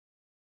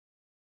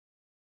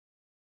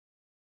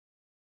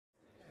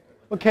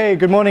Okay,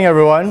 good morning,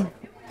 everyone.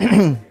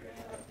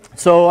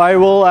 So I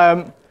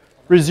will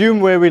resume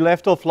where we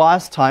left off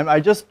last time. I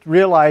just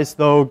realized,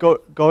 though,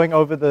 going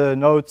over the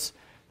notes,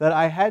 that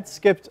I had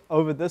skipped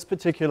over this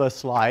particular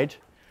slide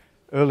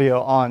earlier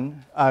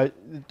on.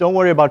 Don't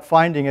worry about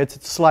finding it.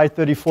 It's slide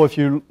 34 if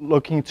you're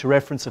looking to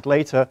reference it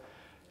later.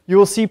 You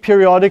will see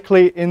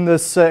periodically in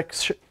this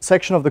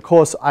section of the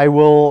course, I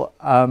will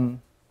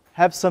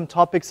have some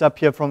topics up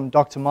here from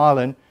Dr.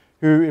 Marlin,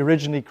 who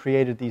originally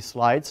created these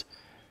slides.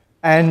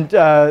 And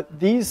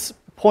these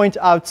point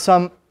out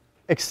some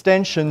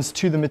extensions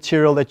to the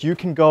material that you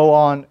can go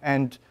on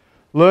and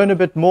learn a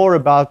bit more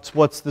about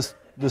what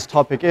this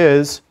topic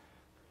is,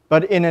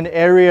 but in an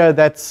area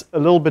that's a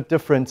little bit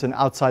different and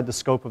outside the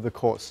scope of the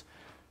course,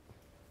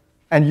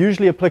 and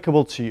usually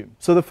applicable to you.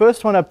 So the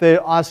first one up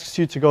there asks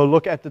you to go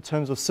look at the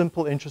terms of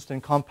simple interest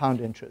and compound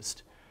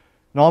interest,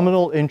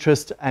 nominal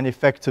interest and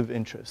effective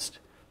interest.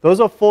 Those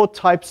are four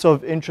types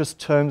of interest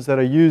terms that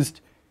are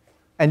used,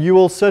 and you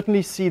will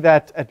certainly see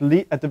that at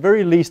the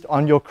very least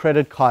on your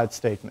credit card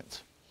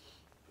statement.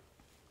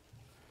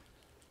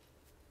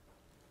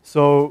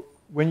 So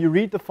when you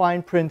read the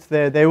fine print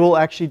there, they will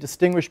actually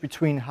distinguish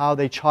between how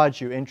they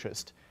charge you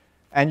interest.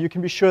 And you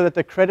can be sure that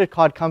the credit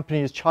card company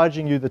is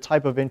charging you the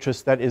type of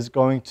interest that is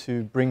going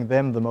to bring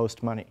them the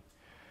most money.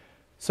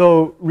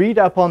 So read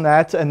up on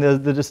that and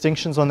the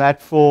distinctions on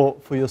that for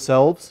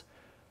yourselves.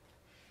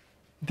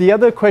 The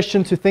other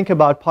question to think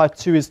about, part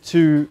two, is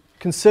to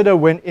consider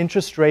when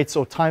interest rates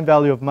or time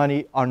value of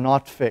money are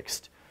not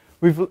fixed.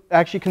 We've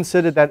actually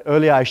considered that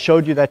earlier. I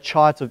showed you that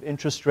chart of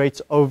interest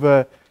rates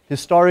over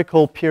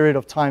historical period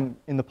of time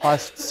in the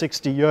past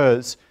 60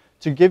 years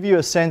to give you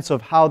a sense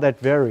of how that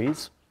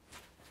varies.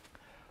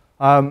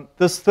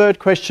 This third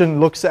question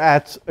looks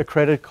at a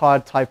credit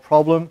card type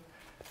problem.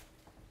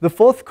 The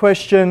fourth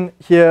question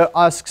here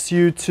asks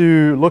you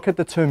to look at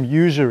the term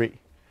usury.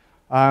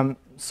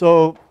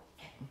 So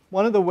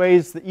one of the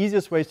ways, the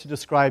easiest ways to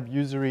describe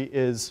usury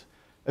is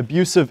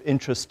abusive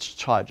interest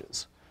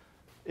charges.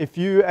 If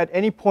you at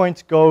any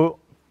point go,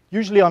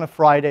 usually on a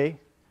Friday,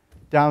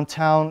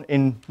 downtown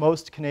in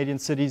most Canadian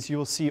cities, you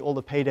will see all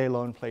the payday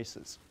loan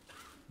places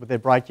with their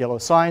bright yellow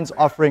signs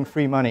offering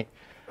free money.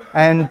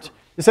 And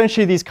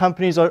essentially these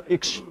companies are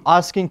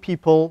asking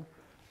people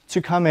to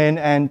come in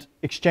and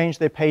exchange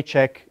their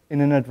paycheck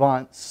in an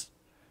advance,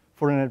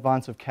 for an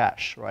advance of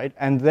cash, right?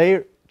 And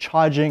they're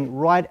charging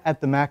right at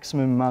the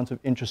maximum amount of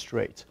interest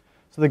rate.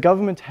 So the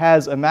government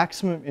has a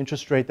maximum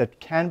interest rate that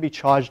can be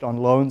charged on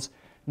loans.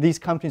 These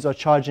companies are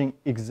charging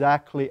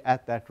exactly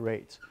at that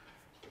rate.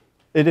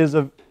 It is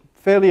a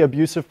fairly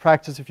abusive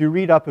practice. If you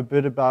read up a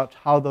bit about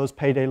how those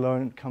payday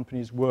loan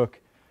companies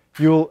work,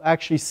 you'll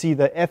actually see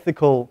the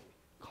ethical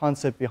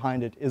concept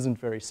behind it isn't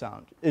very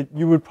sound.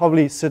 You would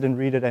probably sit and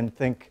read it and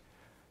think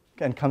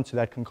and come to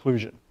that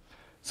conclusion.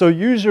 So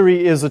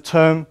usury is a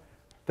term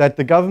that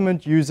the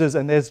government uses,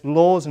 and there's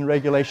laws and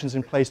regulations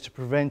in place to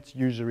prevent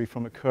usury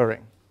from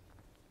occurring.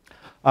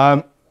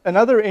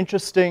 Another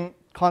interesting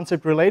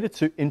concept related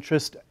to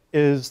interest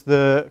is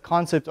the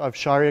concept of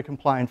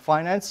Sharia-compliant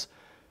finance,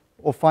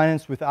 or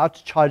finance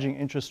without charging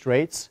interest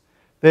rates.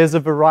 There's a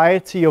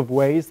variety of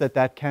ways that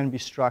that can be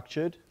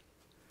structured.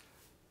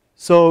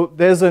 So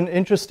there's an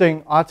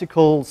interesting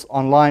articles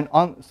online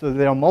so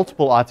there are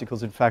multiple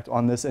articles, in fact,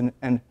 on this,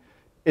 and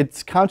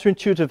it's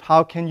counterintuitive.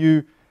 How can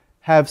you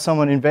have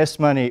someone invest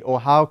money,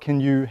 or how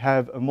can you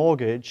have a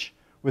mortgage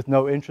with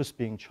no interest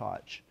being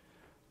charged?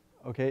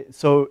 Okay,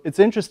 so it's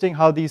interesting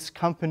how these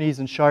companies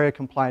and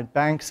Sharia-compliant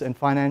banks and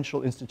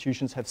financial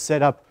institutions have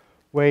set up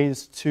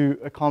ways to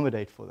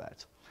accommodate for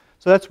that.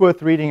 So that's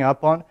worth reading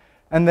up on.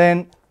 And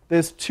then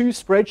there's two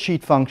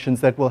spreadsheet functions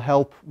that will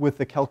help with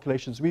the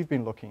calculations we've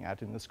been looking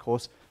at in this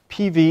course: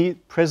 PV,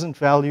 present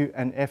value,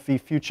 and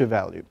FV, future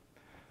value.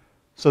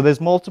 So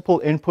there's multiple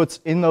inputs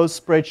in those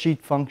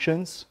spreadsheet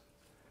functions,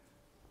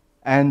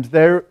 and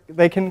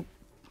they can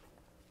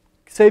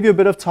save you a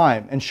bit of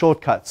time and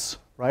shortcuts,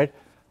 right?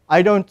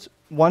 I don't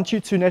want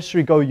you to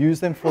necessarily go use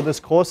them for this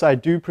course. I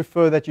do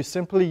prefer that you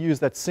simply use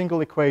that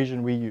single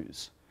equation we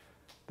use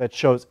that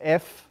shows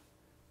F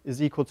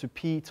is equal to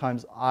P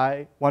times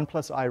I, 1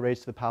 plus I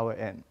raised to the power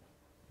N,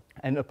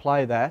 and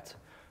apply that.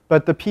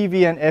 But the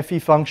PV and FE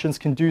functions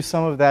can do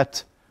some of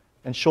that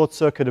and short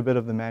circuit a bit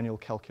of the manual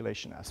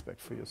calculation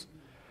aspect for you.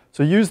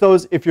 So use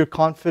those if you're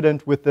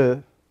confident with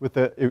the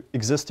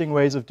existing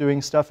ways of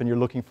doing stuff and you're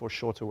looking for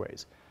shorter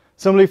ways.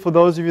 Similarly, for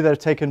those of you that have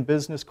taken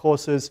business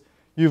courses,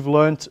 you've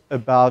learned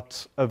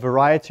about a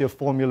variety of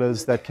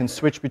formulas that can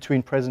switch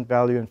between present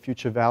value and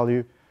future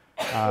value,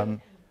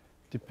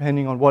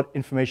 depending on what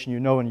information you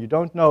know and you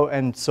don't know.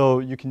 And so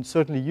you can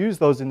certainly use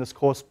those in this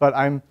course, but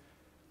I'm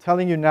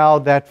telling you now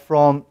that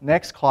from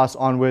next class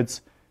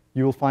onwards,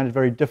 you will find it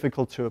very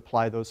difficult to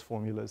apply those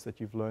formulas that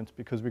you've learned,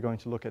 because we're going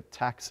to look at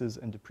taxes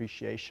and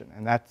depreciation.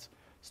 And that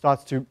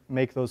starts to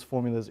make those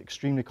formulas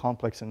extremely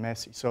complex and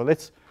messy. So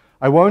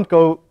I won't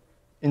go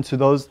into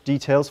those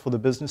details for the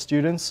business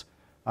students,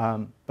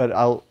 but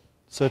I'll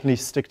certainly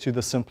stick to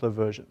the simpler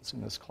versions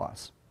in this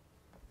class.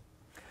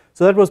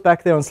 So that was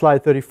back there on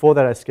slide 34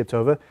 that I skipped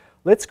over.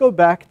 Let's go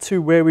back to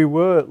where we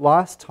were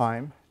last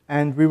time,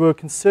 and we were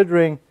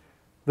considering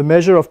the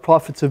measure of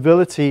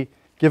profitability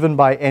given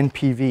by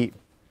NPV.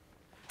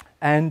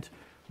 And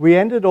we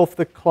ended off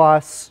the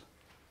class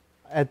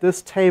at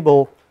this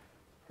table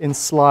in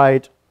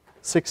slide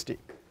 60.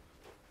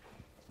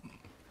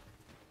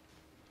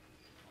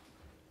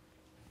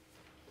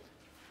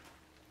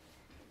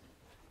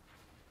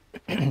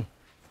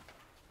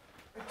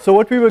 So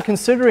what we were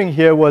considering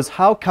here was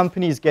how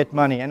companies get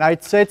money. And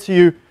I'd said to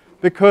you,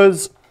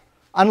 because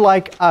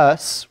unlike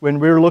us, when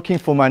we were looking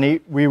for money,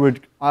 we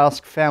would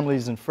ask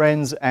families and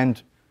friends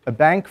and a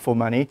bank for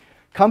money.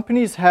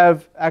 Companies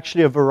have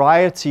actually a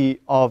variety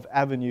of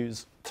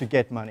avenues to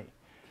get money.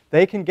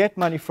 They can get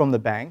money from the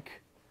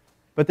bank,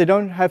 but they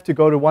don't have to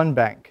go to one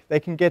bank. They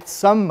can get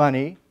some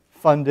money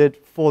funded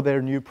for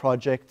their new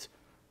project,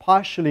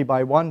 partially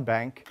by one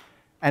bank,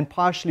 and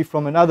partially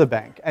from another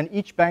bank. And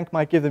each bank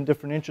might give them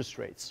different interest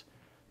rates.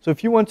 So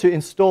if you want to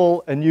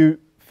install a new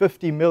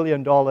 $50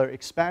 million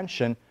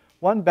expansion,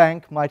 one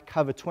bank might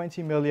cover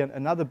 20 million,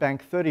 another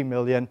bank 30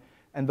 million,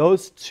 and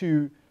those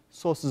two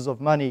sources of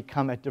money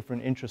come at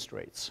different interest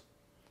rates.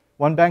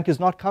 One bank is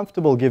not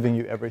comfortable giving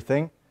you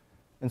everything,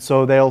 and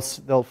so they'll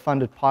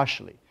fund it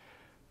partially.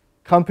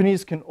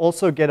 Companies can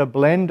also get a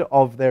blend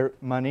of their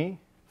money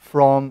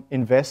from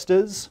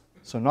investors,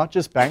 so not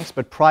just banks,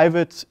 but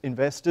private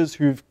investors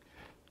who've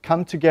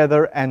come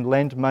together and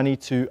lend money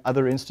to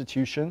other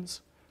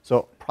institutions,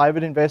 so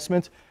private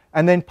investment,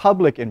 and then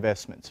public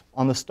investment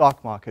on the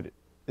stock market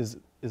is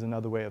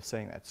another way of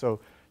saying that. So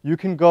you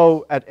can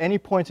go at any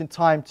point in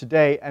time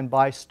today and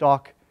buy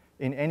stock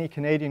in any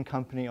Canadian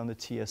company on the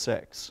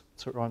TSX,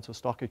 Toronto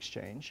Stock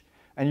Exchange,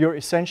 and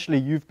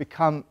you've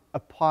become a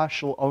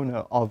partial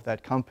owner of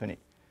that company.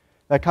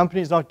 That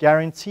company is not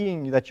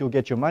guaranteeing that you'll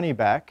get your money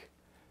back.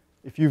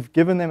 If you've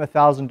given them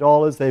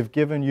 $1,000, they've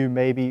given you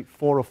maybe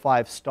 4 or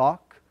 5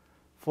 stock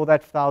for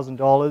that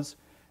 $1,000,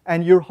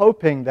 and you're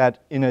hoping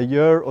that in a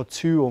year or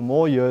 2 or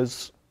more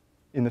years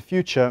in the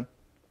future,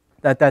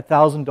 that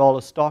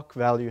 $1,000 stock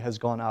value has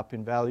gone up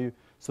in value,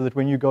 so that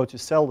when you go to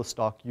sell the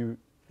stock, you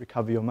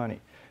recover your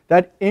money.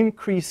 That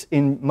increase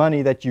in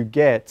money that you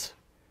get,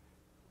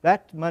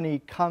 that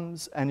money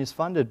comes and is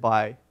funded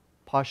by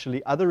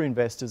partially other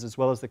investors as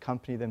well as the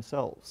company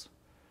themselves.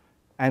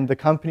 And the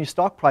company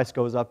stock price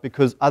goes up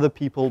because other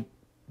people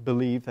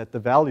believe that the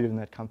value in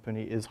that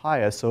company is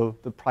higher, so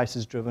the price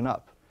is driven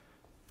up.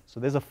 So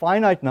there's a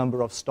finite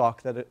number of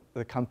stock that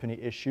the company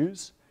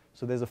issues,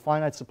 so there's a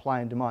finite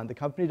supply and demand. The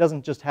company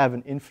doesn't just have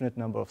an infinite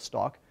number of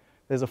stock.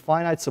 There's a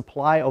finite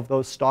supply of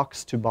those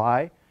stocks to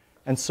buy,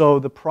 and so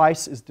the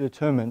price is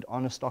determined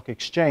on a stock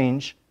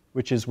exchange,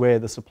 which is where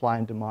the supply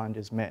and demand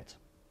is met.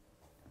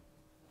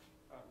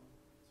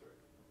 Sorry,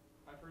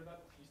 I've heard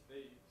that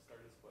they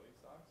started splitting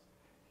stocks.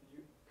 Can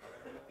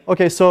you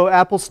Okay, so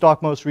Apple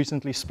stock most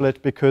recently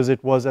split because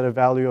it was at a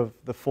value of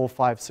the $400,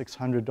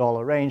 $500,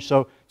 $600 range.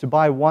 So to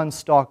buy one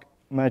stock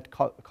might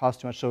cost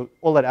too much. So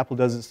all that Apple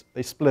does is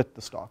they split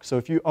the stock. So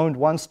if you owned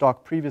one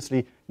stock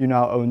previously, you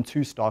now own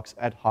 2 stocks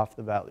at half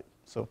the value.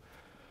 So,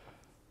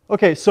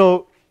 okay,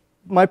 so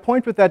my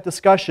point with that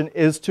discussion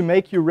is to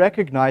make you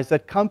recognize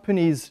that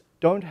companies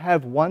don't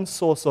have one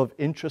source of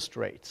interest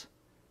rate.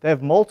 They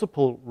have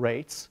multiple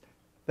rates.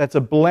 That's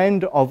a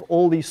blend of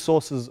all these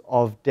sources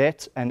of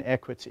debt and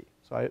equity.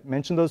 So I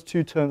mentioned those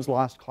 2 terms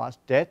last class,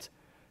 debt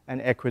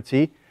and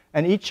equity.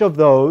 And each of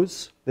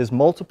those, there's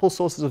multiple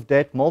sources of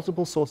debt,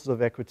 multiple sources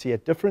of equity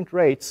at different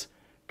rates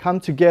come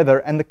together,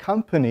 and the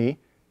company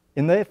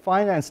in their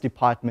finance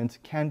department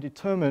can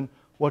determine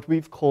what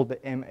we've called the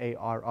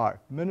MARR,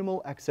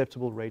 minimal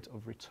acceptable rate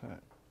of return.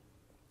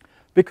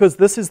 Because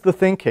this is the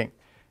thinking.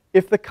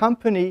 If the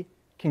company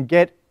can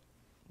get,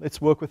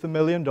 let's work with $1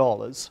 million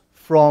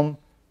from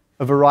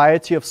a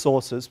variety of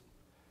sources,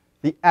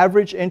 the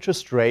average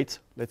interest rate,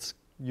 let's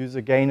use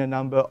again a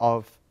number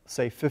of,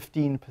 say,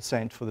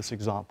 15% for this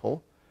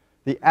example,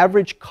 the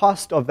average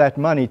cost of that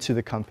money to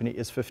the company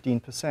is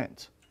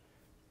 15%.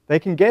 They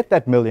can get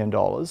that $1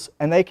 million,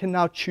 and they can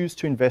now choose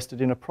to invest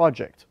it in a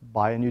project,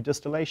 buy a new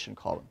distillation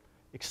column,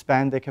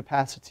 expand their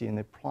capacity in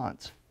their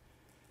plant.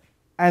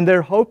 And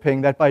they're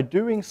hoping that by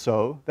doing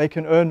so, they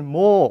can earn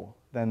more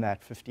than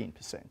that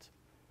 15%.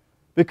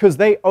 Because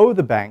they owe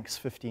the banks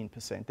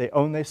 15%. They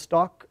own their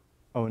stock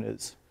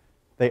owners.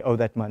 They owe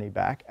that money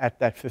back at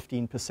that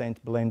 15%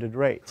 blended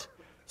rate.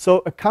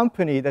 So a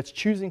company that's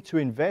choosing to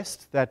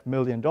invest that $1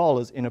 million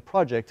in a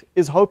project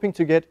is hoping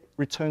to get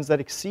returns that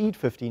exceed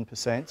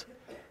 15%,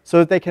 so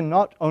that they can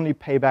not only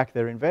pay back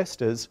their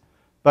investors,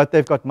 but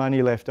they've got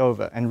money left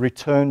over and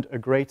returned a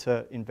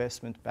greater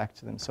investment back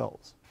to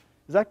themselves.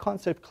 Is that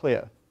concept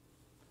clear?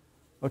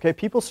 Okay,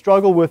 people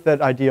struggle with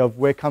that idea of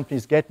where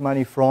companies get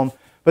money from,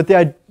 but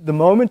the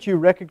moment you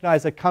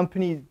recognize that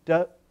companies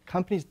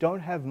don't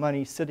have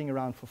money sitting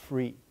around for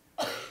free,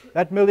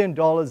 that $1 million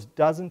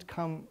doesn't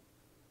come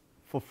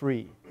for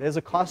free. There's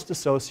a cost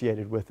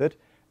associated with it,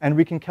 and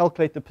we can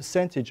calculate the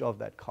percentage of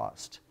that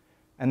cost.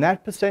 And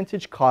that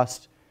percentage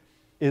cost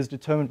is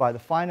determined by the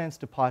finance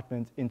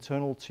department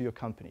internal to your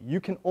company. You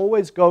can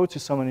always go to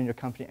someone in your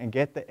company and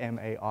get the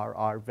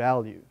MARR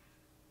value.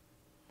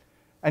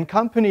 And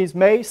companies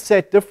may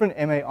set different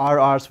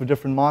MARRs for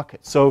different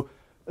markets. So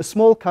a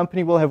small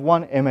company will have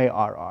one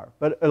MARR,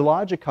 but a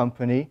larger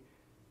company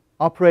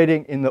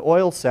operating in the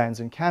oil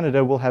sands in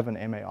Canada will have an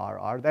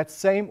MARR. That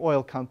same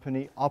oil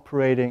company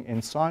operating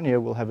in Sarnia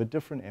will have a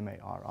different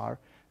MARR.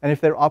 And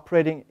if they're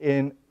operating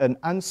in an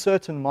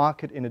uncertain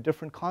market in a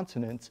different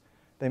continent,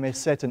 they may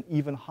set an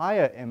even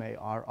higher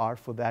MARR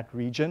for that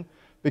region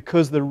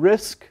because the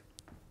risk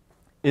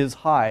is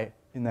high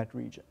in that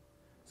region.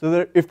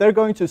 So if they're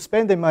going to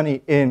spend their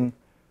money in,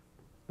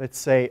 let's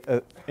say,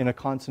 in a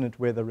continent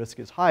where the risk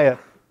is higher,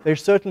 they're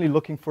certainly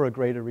looking for a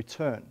greater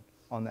return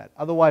on that.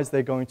 Otherwise,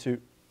 they're going to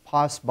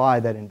pass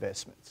by that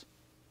investment.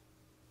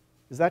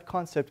 Is that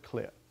concept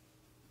clear?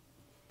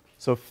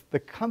 So if the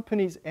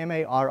company's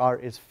MARR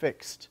is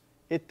fixed,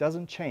 it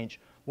doesn't change.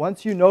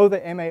 Once you know the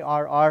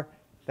MARR,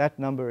 that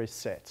number is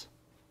set.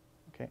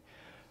 Okay.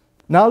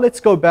 Now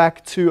let's go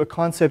back to a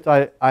concept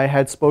I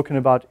had spoken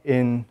about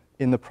in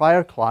the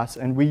prior class,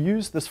 and we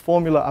use this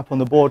formula up on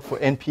the board for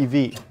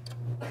NPV.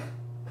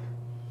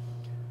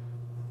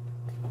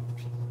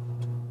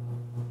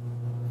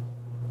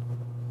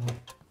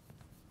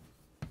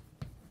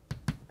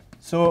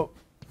 So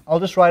I'll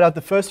just write out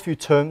the first few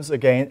terms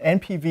again.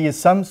 NPV is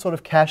some sort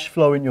of cash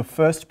flow in your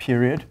first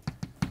period,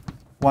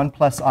 1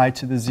 plus I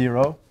to the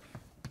 0,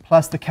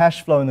 plus the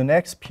cash flow in the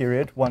next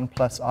period, 1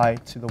 plus I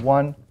to the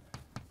 1,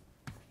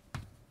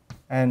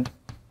 and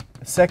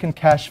a second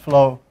cash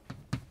flow,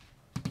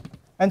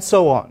 and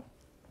so on.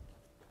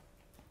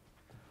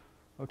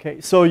 Okay,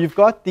 so you've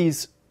got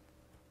these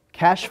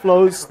cash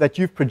flows that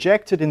you've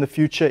projected in the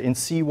future in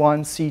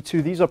C1,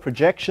 C2. These are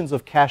projections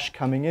of cash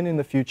coming in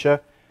the future.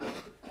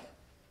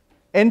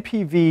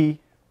 NPV,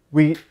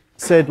 we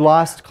said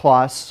last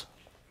class.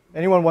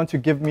 Anyone want to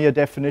give me a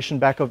definition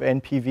back of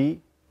NPV?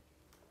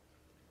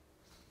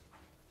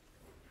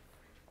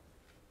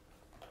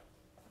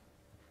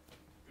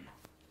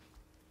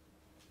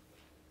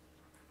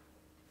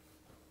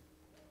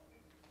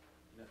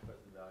 Net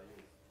present value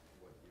is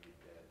what you would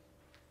get,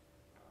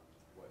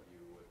 what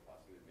you would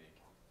possibly make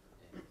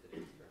in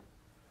today's terms.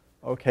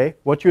 Okay,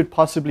 what you would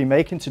possibly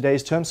make in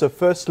today's terms. So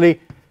firstly,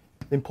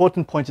 the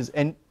important point is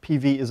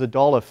NPV is a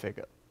dollar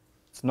figure.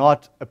 It's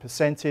not a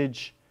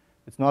percentage.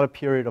 It's not a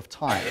period of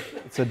time.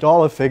 It's a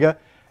dollar figure.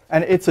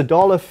 And it's a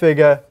dollar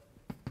figure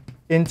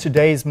in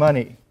today's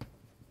money.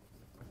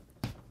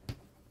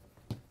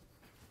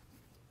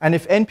 And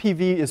if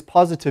NPV is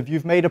positive,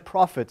 you've made a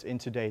profit in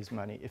today's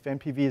money. If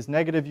NPV is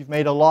negative, you've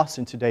made a loss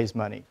in today's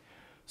money.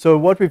 So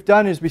what we've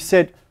done is we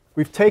said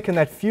we've taken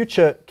that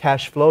future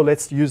cash flow.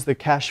 Let's use the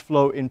cash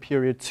flow in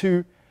period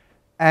 2.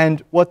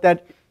 And what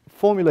that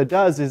formula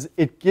does is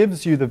it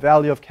gives you the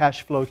value of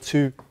cash flow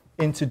 2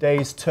 in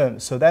today's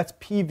terms. So that's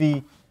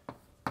PV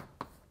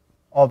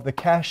of the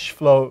cash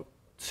flow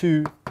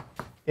 2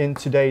 in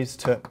today's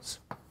terms.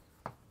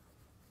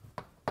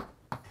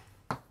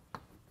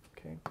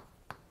 Okay.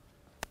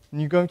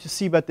 And you're going to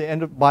see by the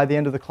end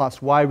of the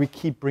class why we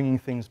keep bringing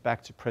things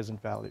back to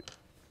present value.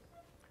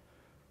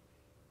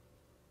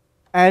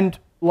 And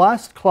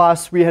last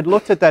class, we had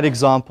looked at that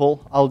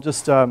example. I'll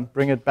just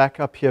bring it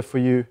back up here for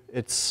you.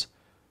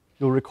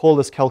 You'll recall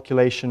this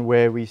calculation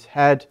where we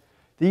had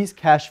these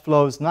cash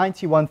flows,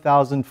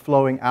 91,000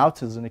 flowing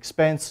out as an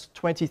expense,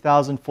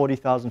 20,000,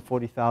 40,000,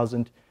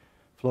 40,000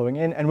 flowing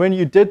in. And when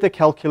you did the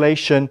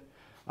calculation,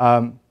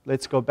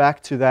 let's go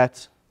back to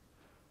that.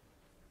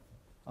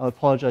 I'll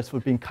apologize for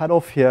being cut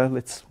off here.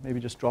 Let's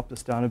maybe just drop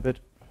this down a bit.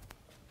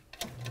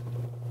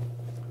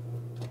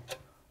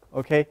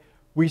 Okay,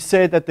 we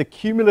said that the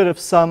cumulative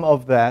sum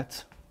of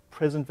that,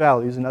 present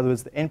values, in other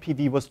words, the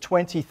NPV was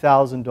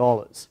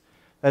 $20,000.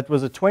 That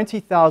was a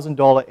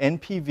 $20,000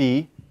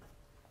 NPV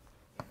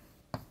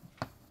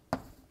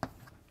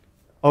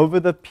over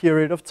the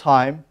period of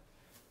time,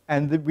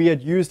 and we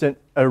had used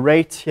a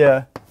rate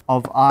here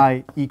of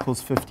I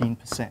equals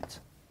 15%.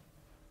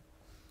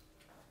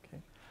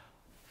 Okay.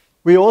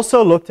 We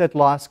also looked at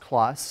last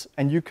class,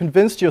 and you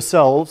convinced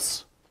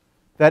yourselves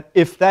that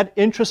if that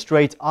interest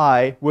rate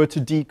I were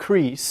to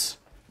decrease,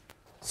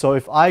 so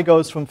if I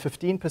goes from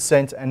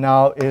 15% and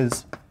now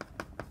is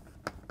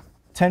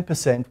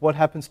 10%, what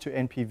happens to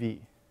NPV?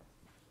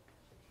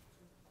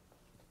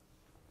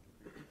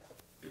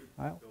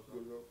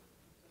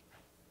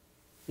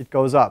 It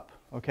goes up,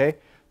 okay?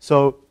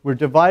 So we're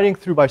dividing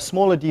through by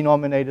smaller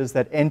denominators,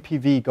 that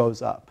NPV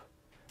goes up.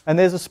 And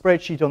there's a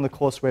spreadsheet on the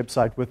course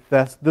website with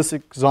this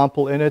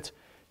example in it.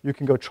 You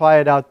can go try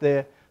it out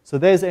there. So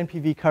there's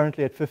NPV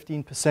currently at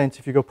 15%.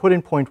 If you go put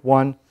in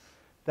 0.1,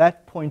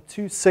 that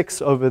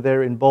 0.26 over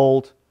there in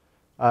bold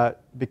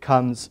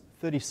becomes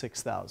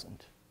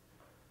 36,000.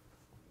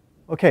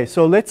 Okay,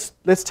 so let's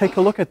take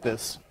a look at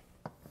this.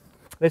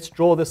 Let's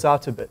draw this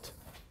out a bit.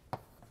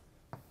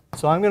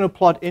 So I'm going to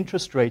plot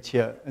interest rate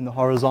here in the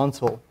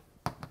horizontal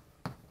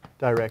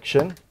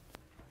direction.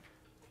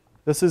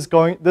 This is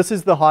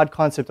the hard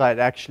concept I had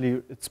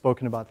actually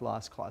spoken about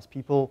last class.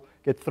 People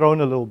get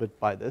thrown a little bit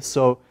by this.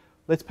 So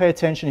let's pay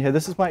attention here.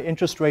 This is my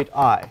interest rate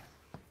I.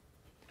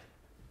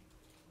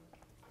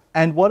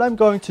 And what I'm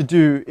going to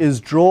do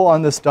is draw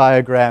on this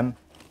diagram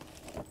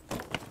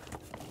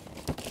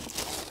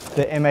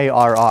the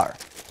MARR.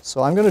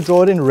 So I'm going to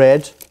draw it in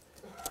red.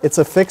 It's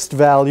a fixed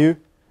value.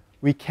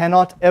 We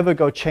cannot ever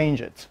go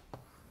change it.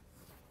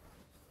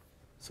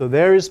 So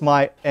there is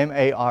my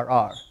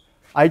MARR.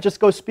 I just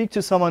go speak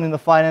to someone in the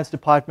finance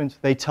department.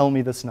 They tell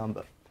me this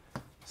number.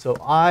 So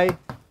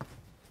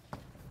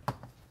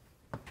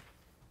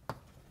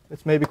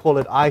let's maybe call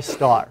it I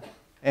star,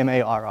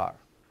 MARR.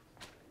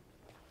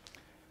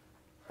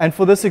 And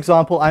for this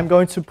example, I'm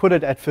going to put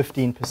it at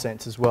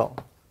 15% as well.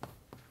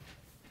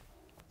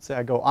 So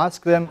I go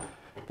ask them.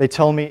 They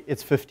tell me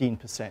it's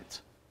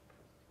 15%.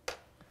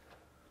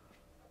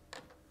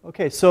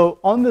 OK, so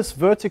on this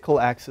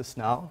vertical axis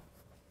now,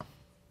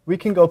 we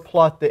can go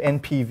plot the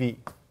NPV.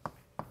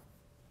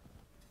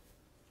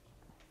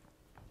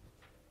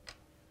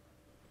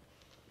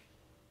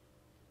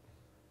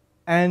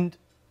 And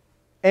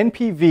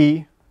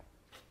NPV,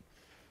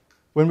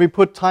 when we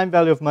put time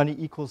value of money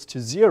equals to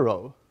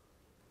 0,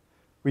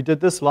 we did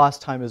this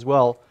last time as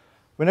well.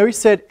 Whenever we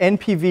said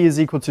NPV is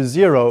equal to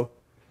 0,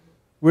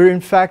 we're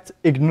in fact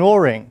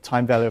ignoring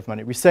time value of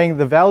money. We're saying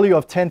the value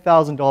of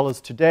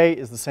 $10,000 today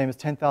is the same as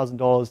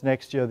 $10,000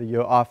 next year, the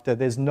year after.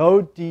 There's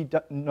no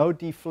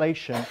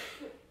deflation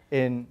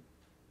in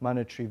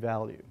monetary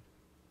value.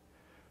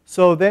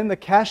 So then the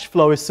cash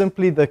flow is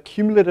simply the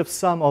cumulative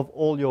sum of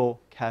all your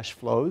cash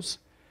flows.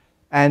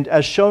 And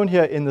as shown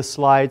here in the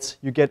slides,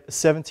 you get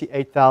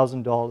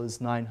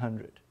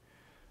 $78,900.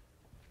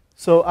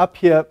 So up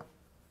here,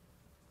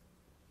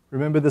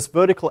 remember this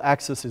vertical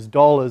axis is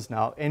dollars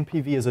now.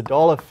 NPV is a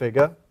dollar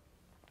figure.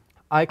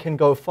 I can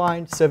go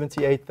find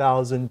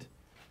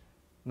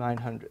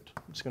 78,900.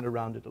 I'm just going to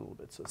round it a little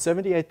bit. So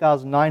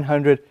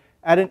 78,900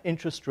 at an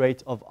interest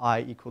rate of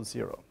I equals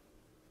 0.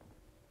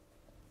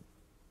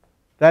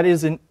 That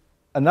is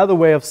another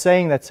way of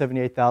saying that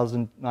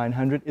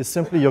 78,900 is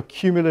simply your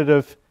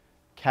cumulative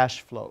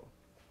cash flow,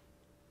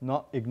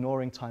 not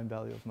ignoring time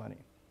value of money.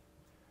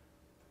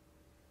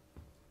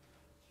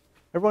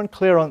 Everyone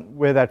clear on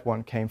where that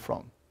one came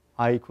from?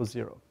 I equals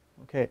 0.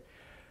 Okay.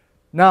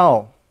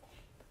 Now,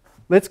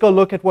 let's go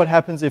look at what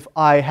happens if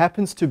I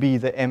happens to be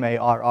the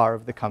MARR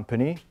of the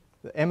company.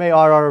 The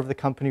MARR of the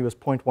company was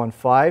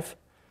 0.15.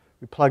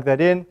 We plug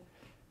that in,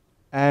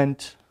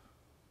 and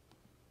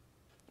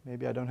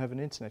maybe I don't have an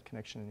internet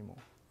connection anymore.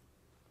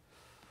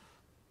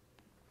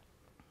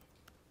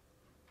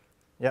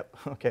 Yep,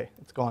 okay,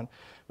 it's gone.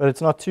 But it's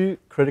not too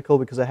critical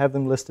because I have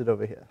them listed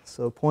over here.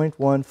 So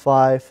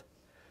 0.15.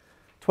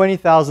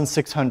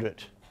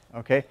 20,600,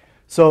 okay?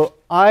 So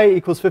I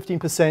equals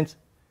 15%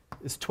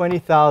 is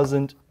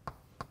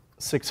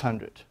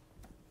 20,600.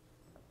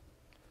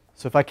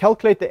 So if I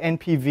calculate the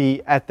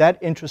NPV at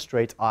that interest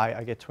rate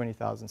I get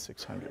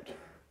 20,600.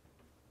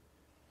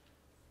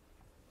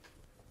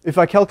 If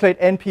I calculate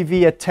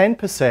NPV at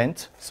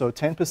 10%, so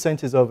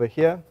 10% is over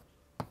here,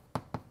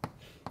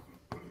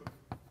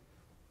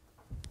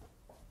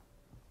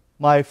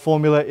 my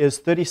formula is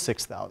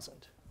 36,000.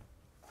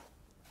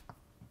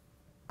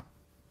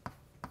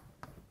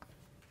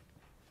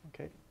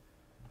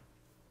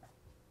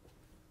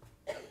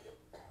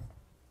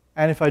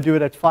 And if I do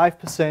it at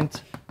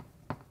 5%,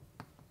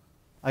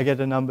 I get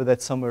a number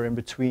that's somewhere in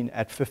between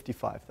at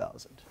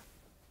 55,000.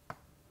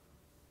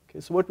 Okay,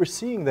 so what we're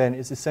seeing then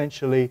is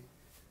essentially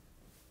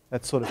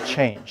that sort of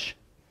change.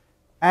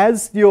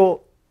 As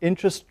your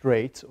interest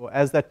rate, or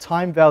as that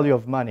time value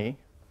of money,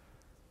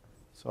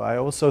 so I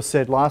also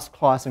said last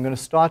class, I'm going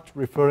to start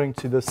referring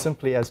to this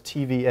simply as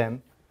TVM,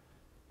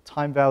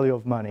 time value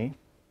of money,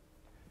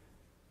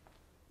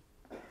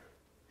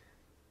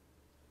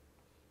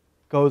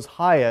 goes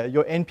higher,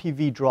 your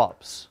NPV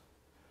drops.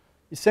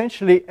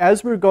 Essentially,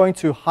 as we're going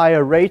to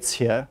higher rates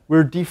here,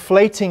 we're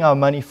deflating our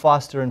money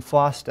faster and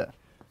faster.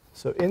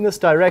 So in this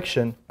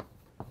direction,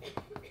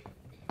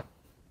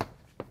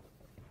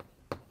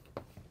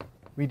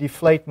 we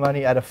deflate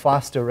money at a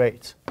faster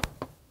rate.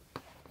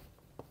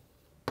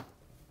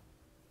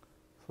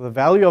 So the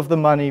value of the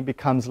money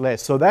becomes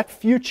less. So that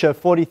future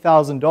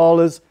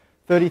 $40,000,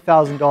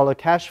 $30,000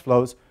 cash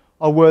flows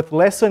are worth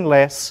less and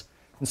less.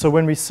 And so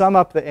when we sum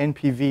up the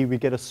NPV, we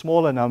get a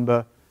smaller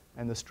number,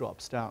 and this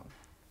drops down.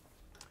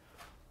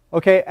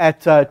 Okay,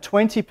 at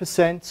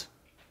 20%,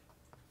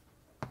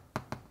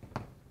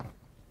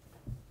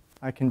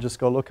 I can just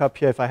go look up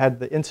here. If I had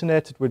the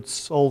internet, it would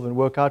solve and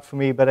work out for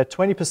me. But at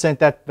 20%,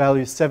 that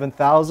value is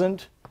 7,000.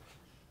 So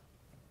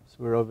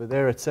we're over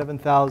there at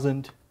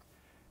 7,000.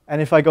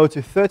 And if I go to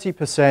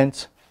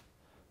 30%,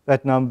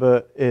 that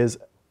number is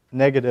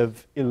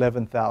negative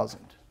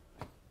 11,000.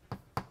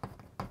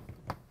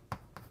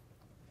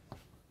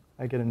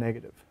 I get a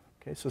negative.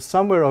 Okay, so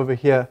somewhere over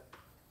here,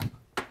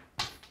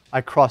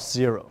 I cross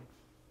 0.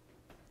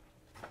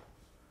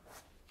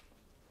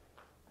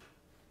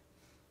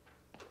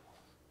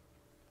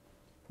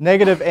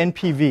 Negative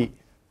NPV.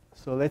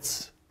 So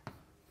let's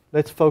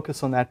Let's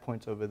focus on that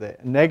point over there.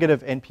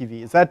 Negative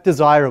NPV. Is that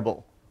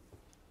desirable?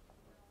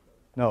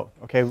 No.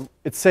 Okay.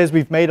 It says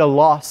we've made a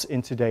loss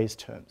in today's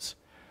terms.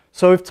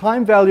 So if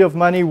time value of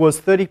money was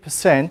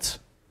 30%,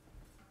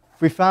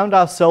 if we found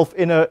ourselves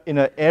in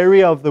an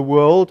area of the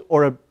world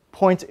or a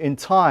point in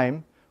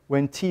time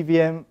when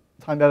TVM,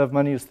 time value of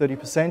money, is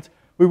 30%,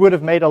 we would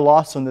have made a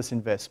loss on this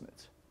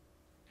investment.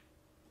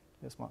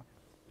 Yes, Mark?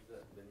 Is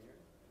that linear?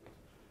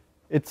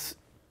 It's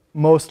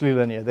mostly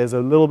linear. There's a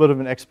little bit of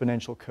an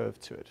exponential curve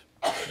to it.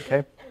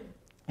 Okay?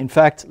 In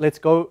fact, let's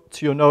go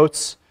to your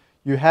notes.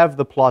 You have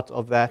the plot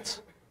of that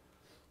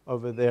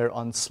over there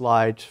on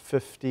slide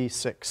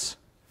 56.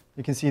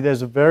 You can see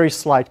there's a very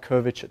slight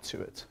curvature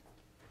to it.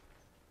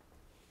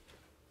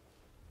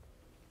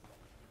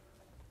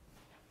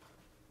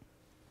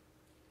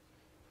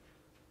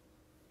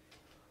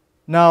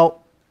 Now,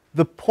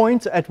 the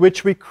point at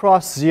which we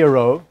cross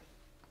 0,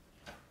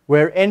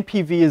 where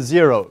NPV is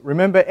 0.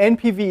 Remember,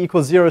 NPV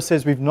equals 0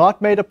 says we've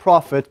not made a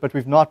profit, but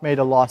we've not made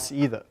a loss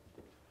either.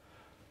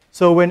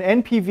 So when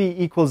NPV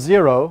equals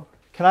 0,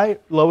 can I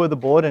lower the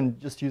board and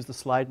just use the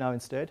slide now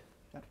instead?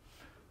 Yeah.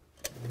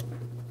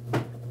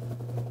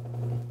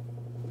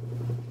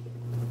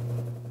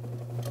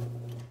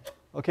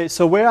 Okay,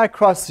 so where I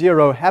cross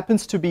 0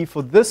 happens to be,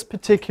 for this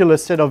particular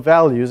set of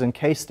values in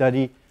case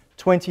study,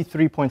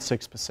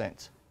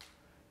 23.6%.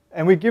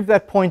 And we give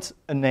that point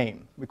a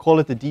name. We call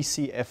it the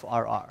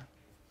DCFRR.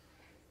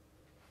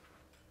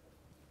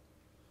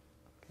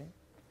 Okay.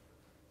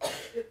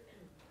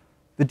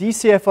 The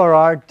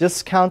DCFRR,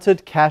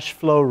 discounted cash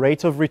flow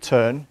rate of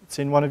return, it's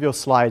in one of your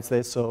slides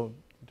there, so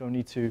you don't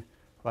need to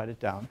write it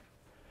down,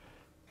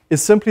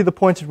 is simply the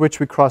point at which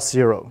we cross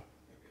 0.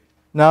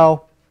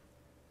 Now,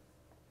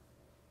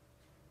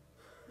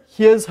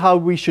 here's how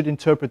we should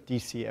interpret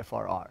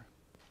DCFRR.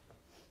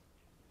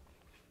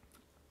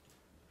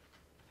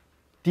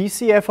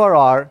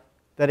 DCFRR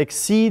that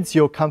exceeds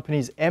your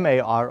company's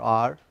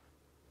MARR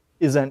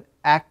is an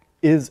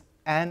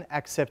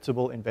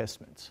acceptable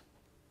investment.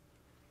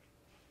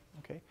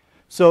 Okay?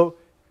 So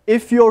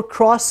if you're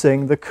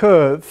crossing the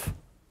curve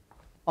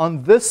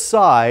on this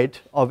side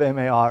of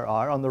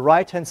MARR, on the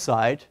right-hand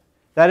side,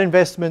 that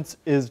investment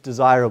is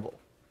desirable.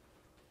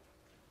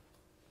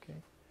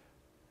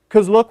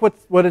 Because look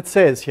what it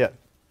says here.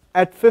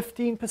 At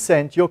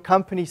 15%, your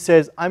company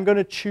says, I'm going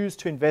to choose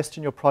to invest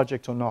in your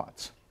project or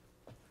not.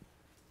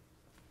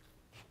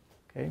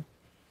 Okay.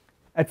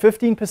 At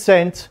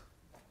 15%,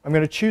 I'm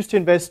going to choose to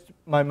invest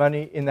my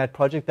money in that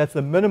project. That's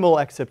the minimal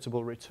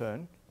acceptable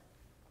return.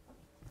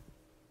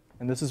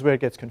 And this is where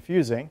it gets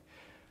confusing.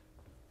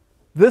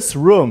 This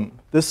room,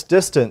 this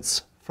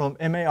distance from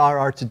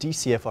MARR to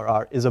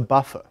DCFRR is a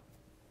buffer.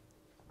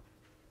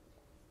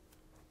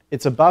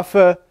 It's a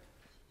buffer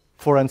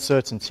for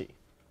uncertainty.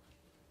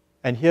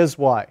 And here's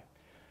why.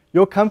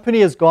 Your company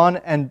has gone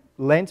and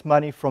lent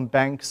money from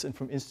banks and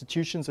from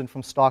institutions and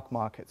from stock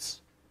markets.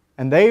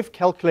 And they've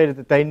calculated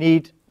that they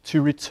need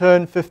to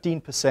return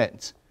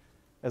 15%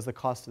 as the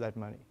cost of that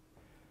money.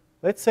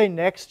 Let's say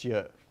next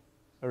year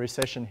a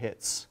recession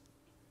hits,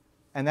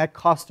 and that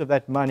cost of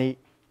that money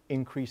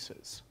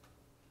increases.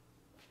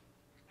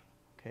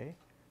 Okay?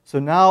 So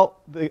now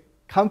the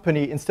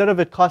company, instead of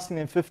it costing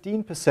them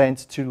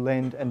 15% to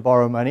lend and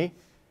borrow money,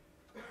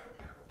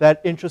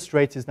 that interest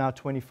rate is now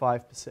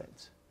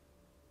 25%.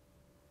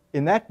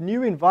 In that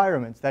new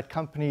environment, that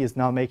company is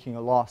now making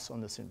a loss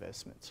on this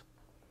investment.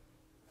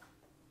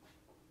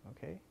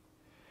 Okay?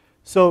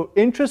 So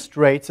interest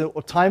rates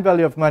or time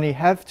value of money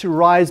have to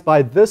rise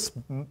by this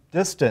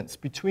distance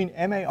between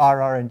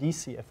MARR and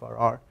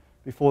DCFRR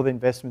before the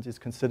investment is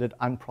considered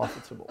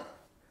unprofitable.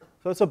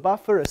 So it's a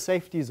buffer, a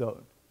safety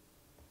zone.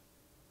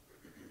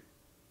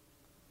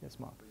 Yes,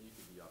 Mark? But you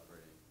could be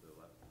operating to the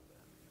left of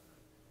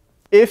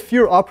the MARR. If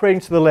you're operating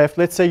to the left,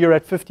 let's say you're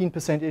at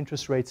 15%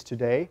 interest rates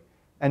today,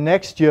 and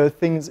next year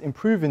things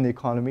improve in the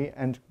economy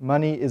and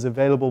money is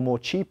available more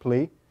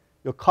cheaply,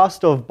 your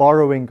cost of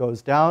borrowing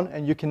goes down,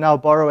 and you can now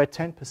borrow at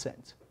 10%.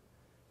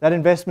 That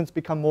investment's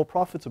become more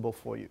profitable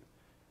for you.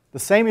 The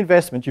same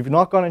investment, you've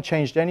not gone and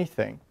changed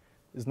anything,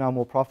 is now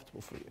more profitable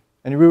for you.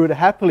 And we would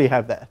happily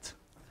have that.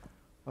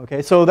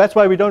 Okay, so that's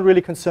why we don't really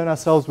concern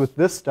ourselves with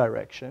this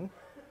direction.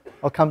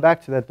 I'll come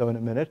back to that, though, in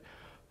a minute.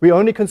 We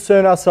only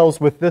concern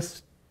ourselves with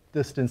this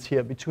distance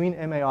here between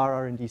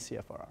MARR and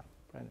DCFRR.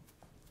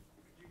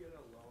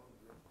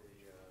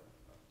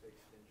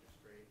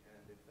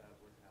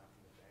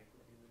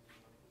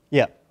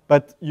 Yeah,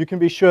 but you can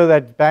be sure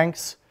that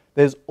banks,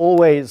 there's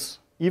always,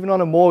 even on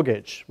a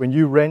mortgage, when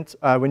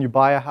you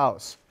buy a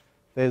house,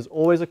 there's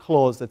always a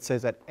clause that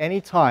says at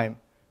any time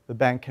the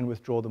bank can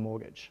withdraw the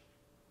mortgage.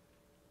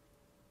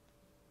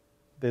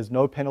 There's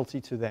no penalty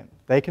to them.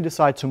 They can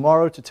decide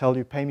tomorrow to tell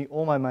you, pay me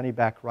all my money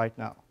back right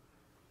now.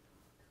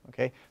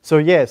 Okay? So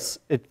yes,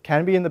 it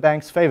can be in the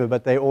bank's favor,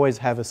 but they always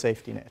have a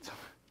safety net.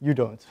 You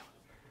don't.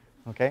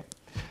 Okay?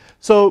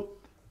 So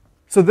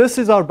this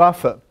is our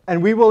buffer,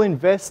 and we will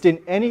invest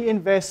in any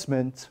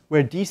investment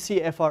where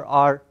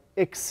DCFRR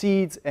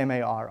exceeds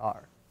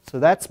MARR. So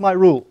that's my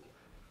rule.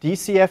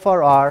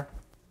 DCFRR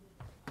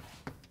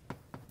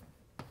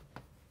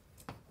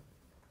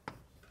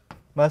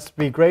must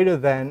be greater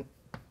than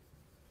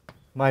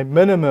my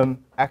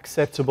minimum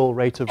acceptable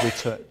rate of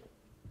return.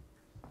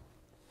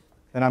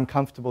 Then I'm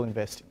comfortable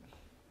investing.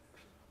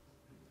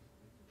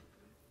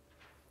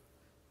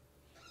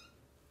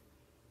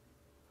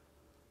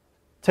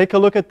 Take a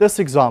look at this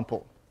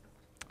example.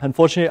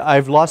 Unfortunately,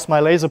 I've lost my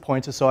laser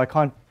pointer, so I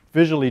can't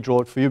visually draw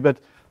it for you, but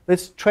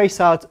let's trace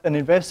out an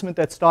investment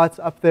that starts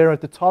up there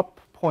at the top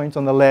point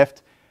on the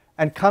left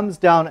and comes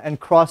down and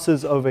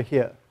crosses over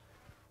here.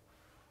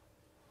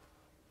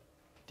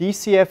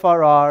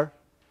 DCFRR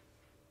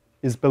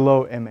is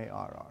below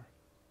MARR.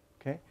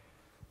 Okay?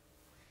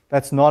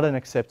 That's not an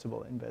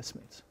acceptable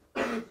investment.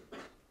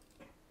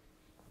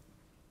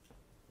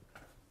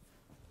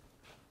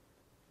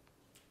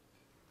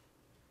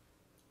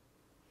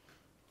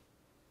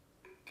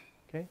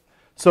 Okay?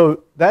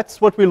 So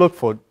that's what we look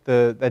for.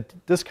 That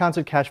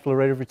discounted cash flow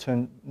rate of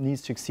return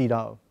needs to exceed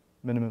our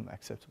minimum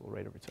acceptable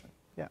rate of return.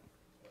 Yeah.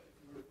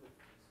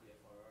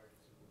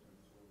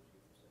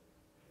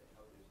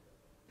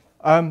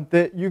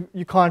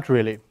 You can't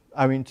really.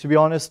 I mean, to be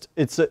honest,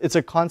 it's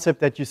a concept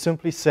that you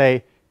simply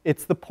say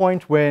it's the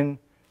point when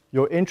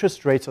your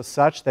interest rates are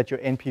such that your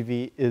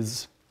NPV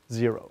is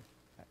 0.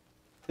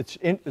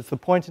 It's the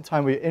point in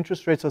time where your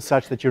interest rates are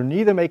such that you're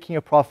neither making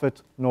a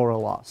profit nor a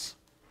loss.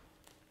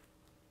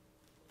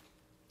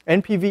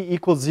 NPV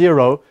equals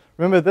 0.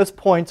 Remember, this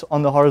point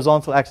on the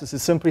horizontal axis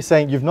is simply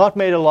saying you've not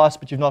made a loss,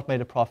 but you've not made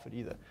a profit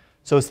either.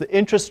 So it's the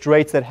interest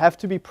rates that have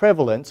to be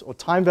prevalent, or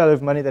time value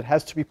of money that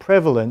has to be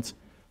prevalent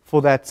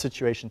for that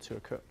situation to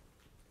occur.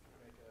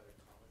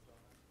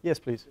 Yes,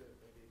 please.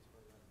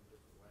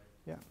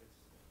 Yeah.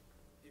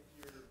 If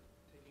you're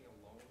taking a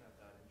loan at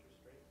that interest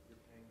rate, you're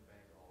paying the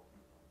bank all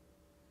the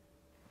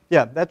time.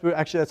 Yeah,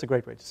 that's a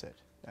great way to say it.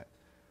 Yeah.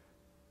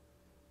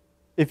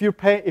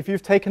 If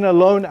you've taken a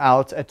loan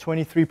out at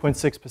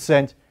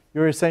 23.6%,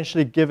 you're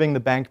essentially giving the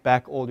bank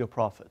back all your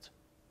profit.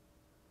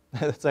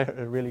 That's a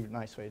really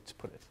nice way to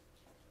put it.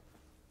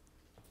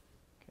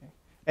 Okay.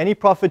 Any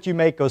profit you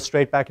make goes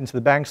straight back into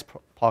the bank's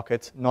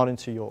pocket, not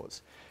into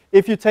yours.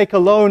 If you take a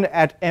loan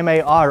at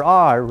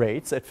MARR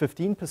rates at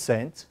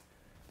 15%,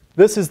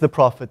 this is the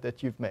profit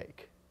that you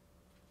make.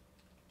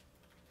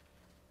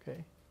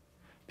 Okay.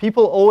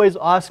 People always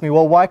ask me,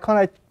 well, why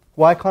can't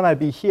I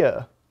be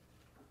here?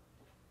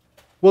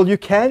 Well, you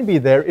can be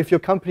there if your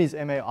company's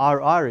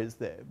MARR is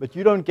there, but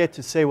you don't get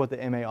to say what the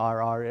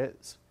MARR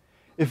is.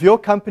 If your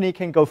company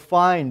can go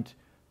find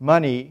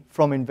money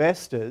from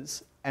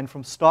investors and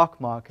from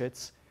stock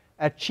markets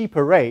at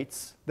cheaper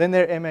rates, then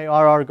their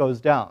MARR goes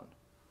down.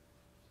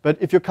 But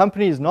if your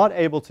company is not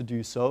able to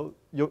do so,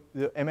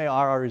 the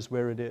MARR is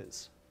where it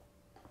is.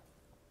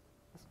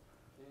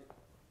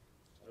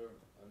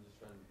 I'm just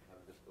trying to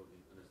have difficulty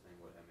understanding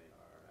what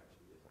MARR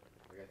actually is.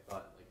 Like I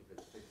thought, like if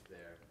it's fixed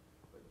there,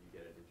 but you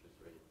get an interest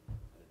rate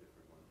at a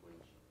different one,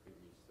 couldn't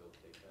you still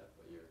take that?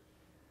 But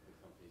the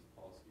company's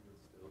policy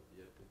would still be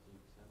at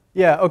 15%?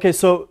 Yeah, okay,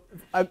 so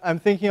I'm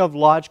thinking of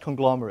large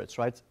conglomerates,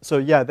 right? So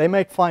yeah, they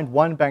may find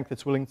one bank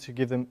that's willing to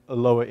give them a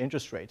lower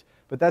interest rate,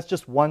 but that's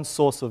just one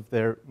source of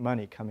their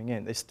money coming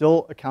in. They're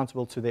still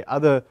accountable to their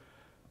other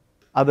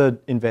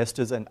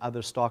investors and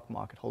other stock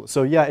market holders.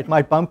 So yeah, it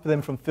might bump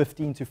them from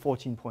 15 to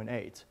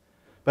 14.8.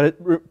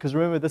 But because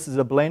remember, this is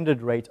a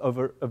blended rate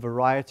over a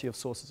variety of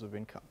sources of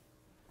income.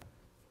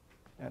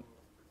 I'm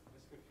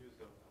just confused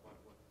about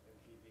what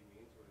NPV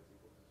means when it's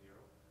equal to 0.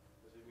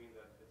 Does it mean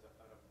that it's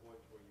at a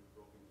point where you've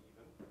broken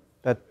even?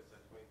 That, If it's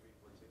at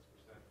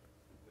 23.6%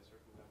 in a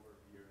certain number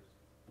of years,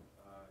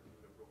 you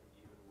would have broken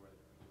even where it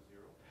equals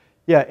 0?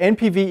 yeah,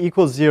 NPV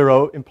equals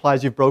 0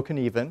 implies you've broken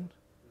even.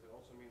 Does it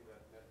also mean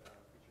that net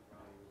future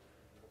value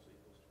also equals to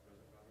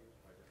present value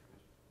by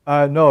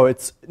definition? No,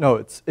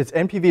 it's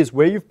NPV is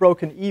where you've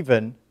broken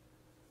even.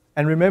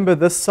 And remember,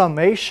 this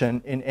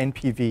summation in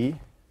NPV,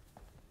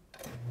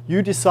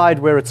 you decide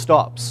where it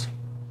stops.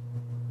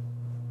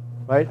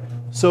 Right?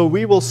 So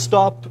we will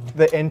stop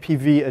the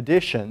NPV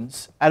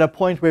additions at a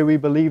point where we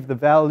believe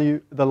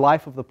the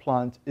life of the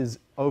plant is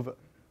over.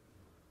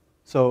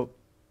 So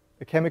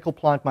a chemical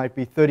plant might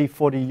be 30,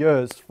 40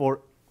 years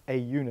for a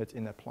unit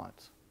in a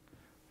plant.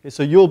 Okay,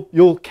 so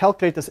you'll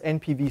calculate this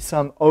NPV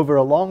sum over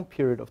a long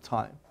period of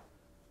time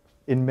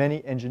in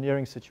many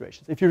engineering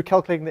situations. If you're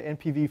calculating the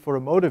NPV for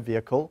a motor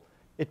vehicle,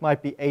 it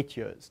might be 8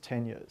 years,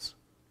 10 years.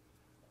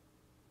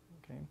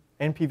 Okay?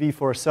 NPV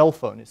for a cell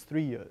phone is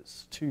 3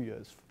 years, 2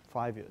 years,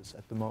 5 years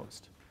at the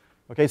most.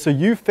 Okay, so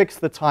you fix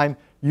the time,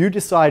 you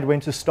decide when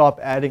to stop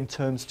adding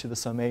terms to the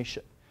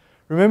summation.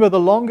 Remember, the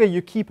longer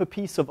you keep a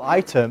piece of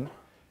item,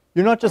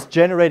 you're not just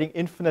generating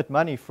infinite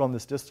money from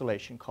this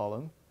distillation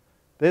column.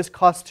 There's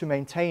costs to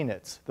maintain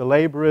it, the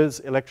laborers,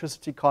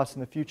 electricity costs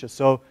in the future.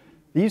 So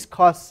these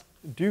costs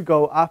do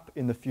go up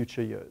in the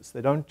future years.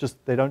 They don't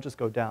just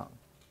go down.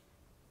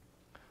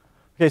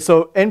 Okay,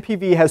 so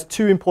NPV has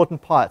two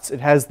important parts. It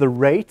has the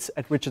rate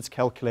at which it's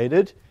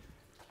calculated,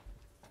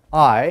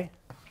 I.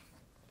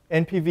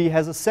 NPV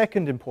has a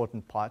second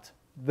important part,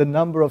 the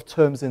number of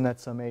terms in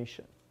that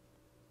summation.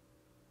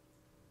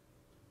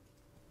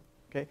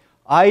 Okay,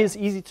 I is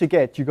easy to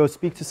get. You go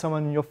speak to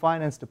someone in your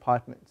finance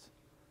department.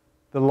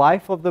 The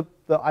life of the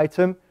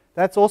item,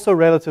 that's also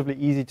relatively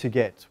easy to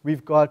get.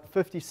 We've got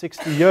 50,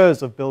 60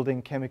 years of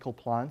building chemical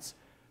plants,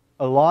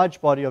 a large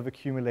body of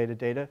accumulated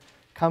data.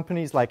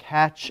 Companies like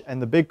Hatch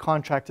and the big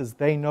contractors,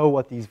 they know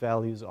what these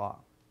values are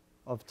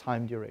of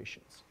time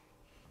durations.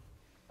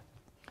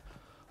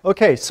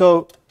 Okay,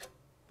 so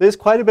there's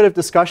quite a bit of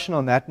discussion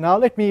on that. Now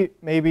let me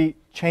maybe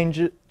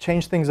change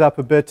things up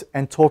a bit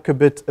and talk a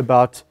bit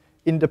about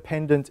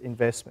independent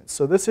investments.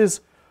 So this is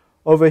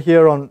over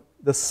here on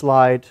the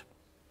slide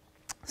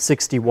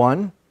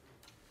 61.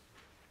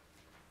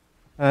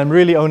 And I'm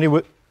really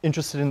only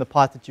interested in the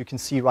part that you can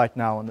see right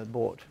now on the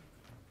board.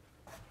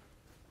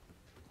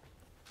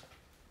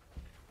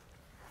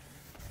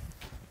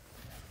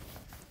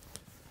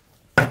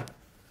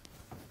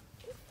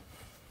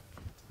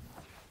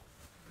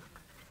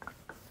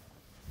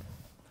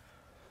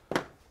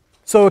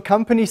 So a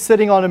company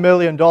sitting on $1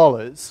 million,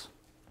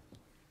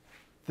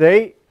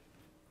 they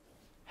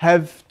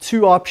have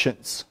two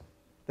options.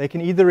 They can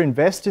either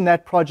invest in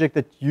that project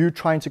that you're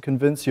trying to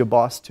convince your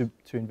boss to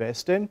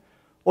invest in,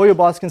 or your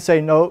boss can say,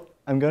 no,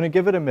 I'm going to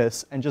give it a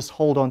miss and just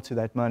hold on to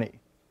that money.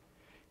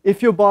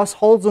 If your boss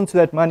holds on to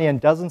that money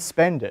and doesn't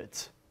spend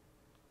it,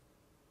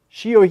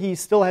 she or he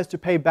still has to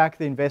pay back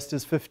the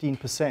investors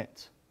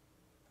 15%.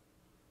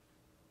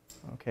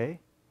 Okay?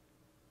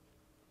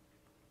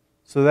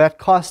 So that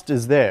cost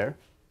is there.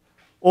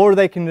 Or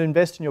they can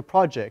invest in your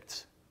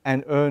project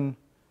and earn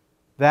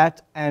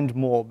that and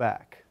more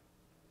back.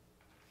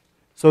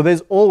 So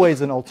there's always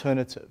an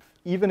alternative.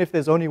 Even if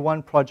there's only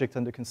one project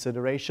under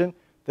consideration,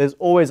 there's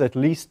always at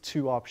least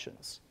two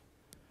options.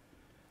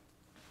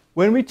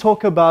 When we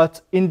talk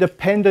about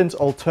independent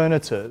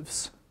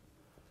alternatives,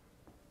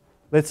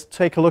 let's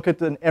take a look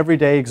at an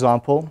everyday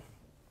example.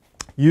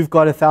 You've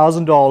got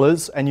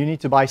 $1,000 and you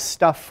need to buy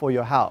stuff for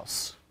your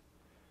house.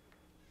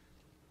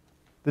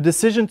 The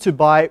decision to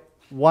buy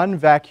one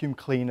vacuum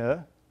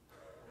cleaner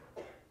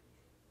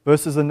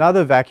versus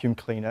another vacuum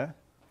cleaner,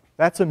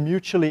 that's a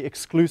mutually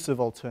exclusive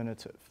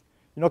alternative.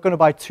 You're not going to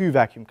buy two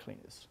vacuum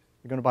cleaners.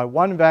 You're going to buy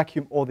one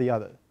vacuum or the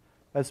other.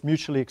 That's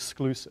mutually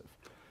exclusive.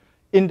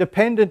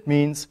 Independent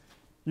means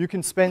you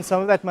can spend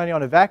some of that money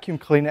on a vacuum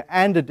cleaner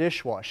and a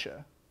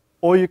dishwasher,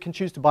 or you can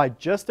choose to buy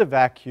just a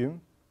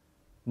vacuum,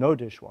 no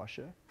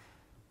dishwasher,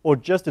 or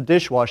just a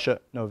dishwasher,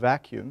 no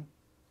vacuum,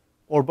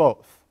 or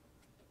both.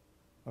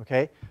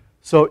 Okay?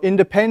 So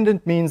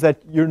independent means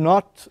that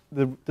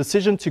the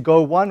decision to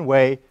go one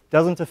way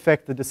doesn't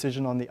affect the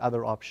decision on the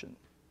other option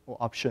or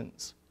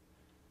options.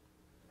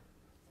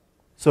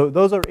 So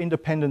those are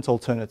independent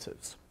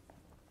alternatives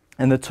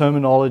and the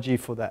terminology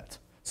for that.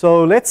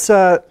 So let's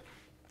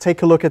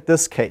take a look at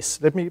this case.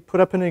 Let me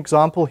put up an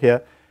example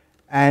here,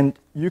 and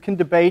you can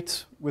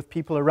debate with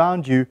people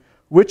around you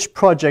which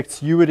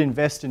projects you would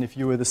invest in if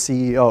you were the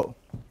CEO.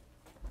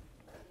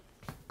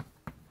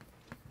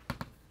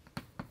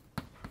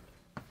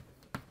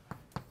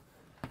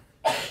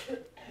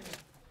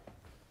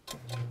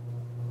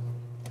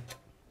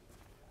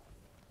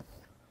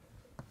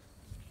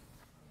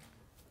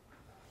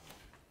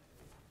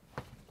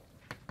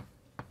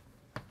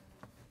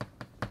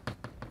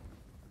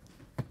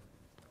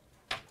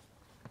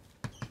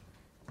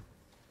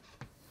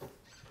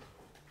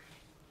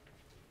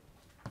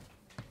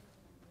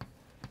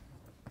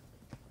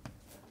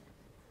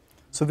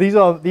 So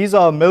these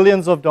are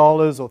millions of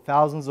dollars or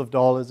thousands of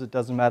dollars, it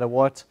doesn't matter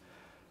what.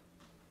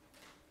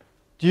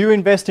 Do you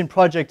invest in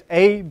project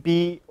A,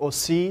 B, or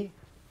C,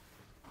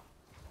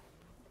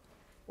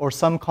 or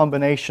some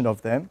combination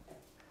of them?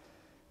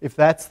 If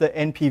that's the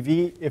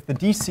NPV, if the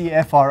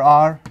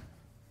DCFRR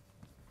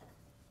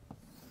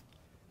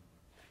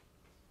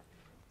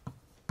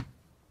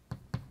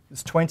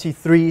is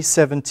 23,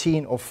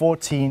 17, or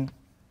 14,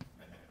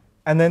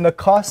 and then the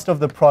cost of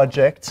the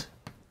project,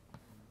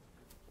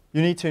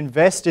 you need to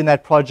invest in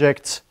that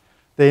project.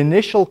 The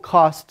initial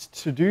cost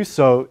to do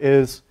so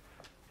is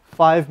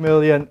 5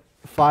 million,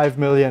 5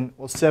 million,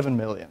 or 7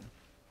 million.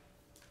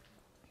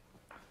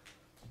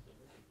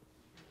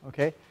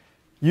 Okay?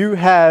 You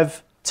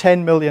have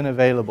 10 million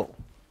available.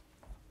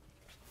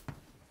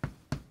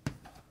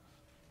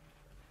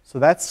 So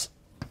that's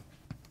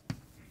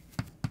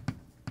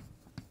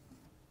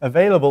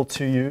available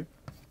to you.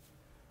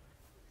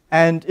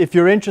 And if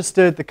you're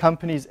interested, the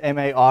company's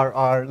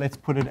MARR, let's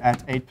put it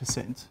at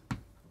 8%.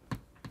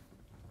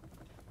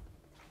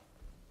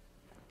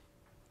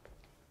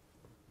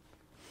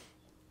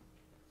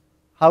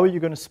 How are you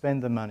going to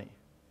spend the money?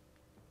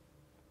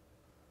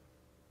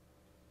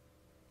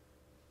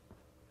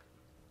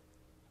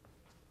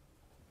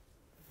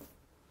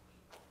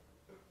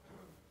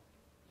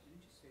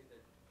 Didn't you say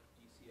that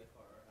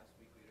DCFR has to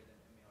be greater than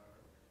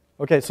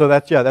MARR? Okay, so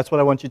that's what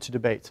I want you to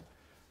debate.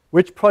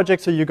 Which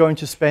projects are you going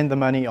to spend the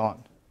money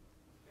on?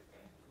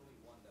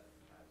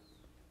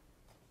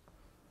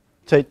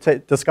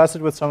 Discuss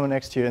it with someone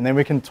next to you, and then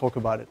we can talk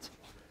about it.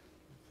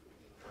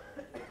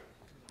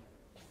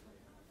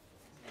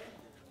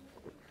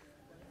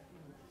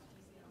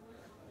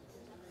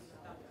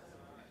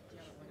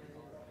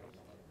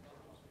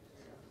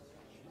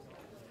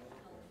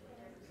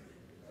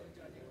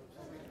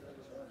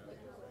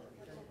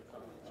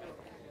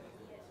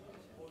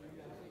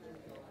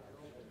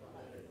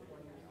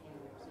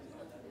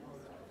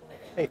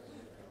 Hey.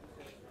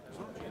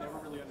 Something I never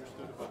really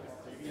understood about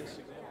the previous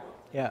example.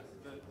 Yeah.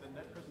 The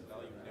net present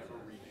value never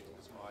reached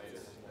as high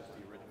as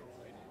the original,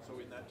 right? So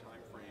in that time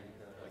frame,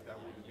 like that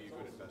wouldn't be a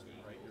good investment,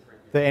 right?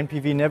 The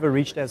NPV never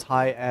reached as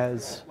high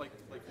as Like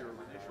your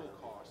initial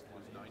cost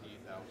was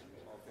 98,000.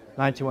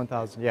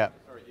 91,000. Yeah.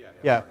 Or yeah.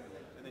 Yeah.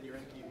 And then your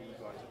NPV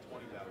got to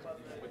 20,000.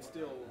 But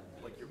still,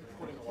 like you're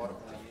putting a lot of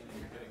money in and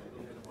you're getting a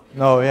little bit of money.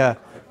 No, yeah.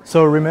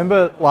 So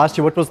remember last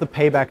year, what was the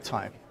payback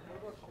time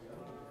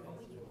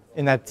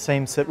in that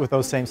same set with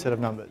those same set of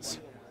numbers?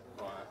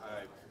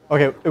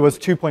 Okay, it was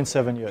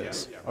 2.7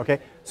 years. Okay,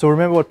 so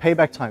remember what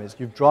payback time is.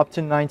 You've dropped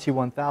to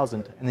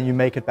 91,000 and then you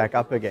make it back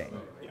up again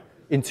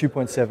in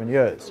 2.7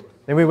 years.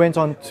 Then we went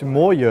on to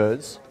more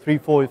years, 3,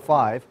 4,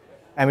 5,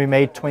 and we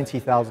made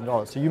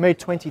 $20,000. So you made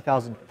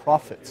 20,000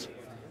 profits.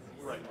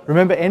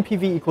 Remember,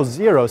 NPV equals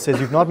 0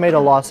 says you've not made a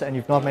loss and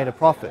you've not made a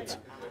profit.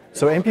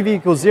 So NPV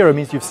equals 0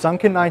 means you've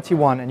sunk in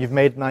 91 and you've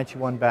made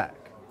 91 back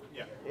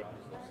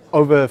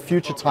over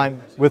future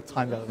time with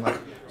time value of money.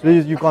 So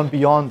you've gone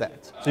beyond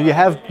that. So you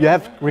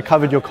have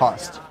recovered your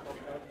cost.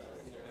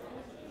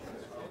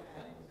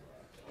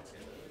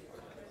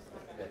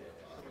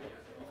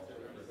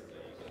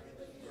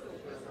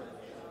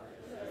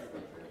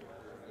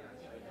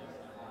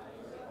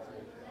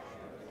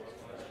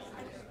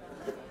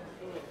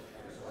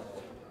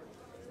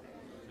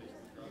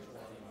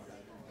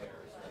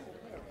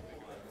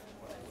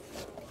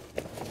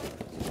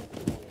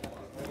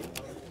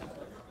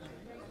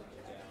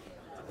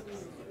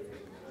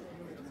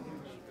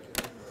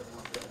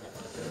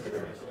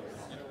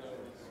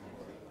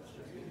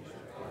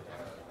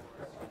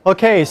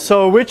 Okay,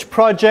 so which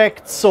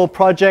projects or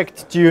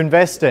project do you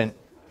invest in?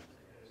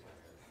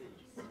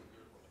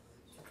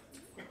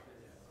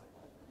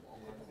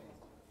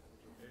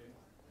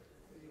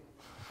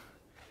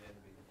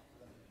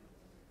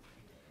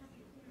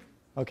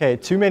 Okay,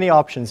 too many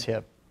options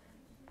here.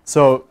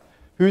 So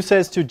who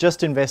says to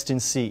just invest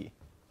in C?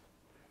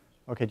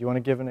 Okay, do you want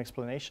to give an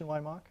explanation why,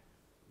 Mark?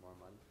 More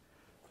money.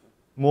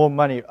 More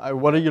money.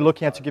 What are you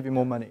looking at to give you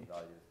more money?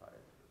 Value is higher.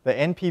 The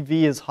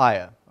NPV is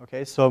higher.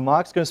 Okay, so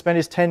Mark's going to spend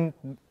his $10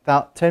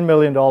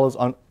 million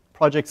on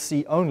project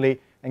C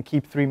only and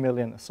keep $3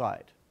 million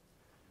aside.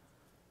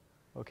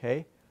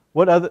 Okay,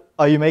 what other,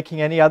 are you making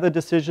any other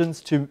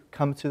decisions to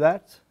come to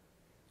that?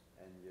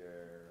 And your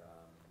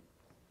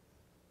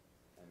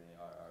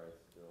MARR is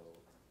still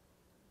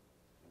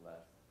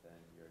less than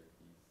your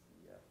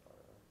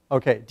DCFRR.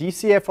 Okay,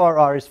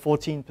 DCFRR is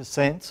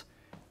 14%.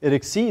 It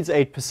exceeds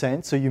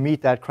 8%, so you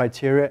meet that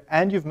criteria,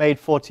 and you've made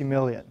 40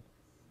 million.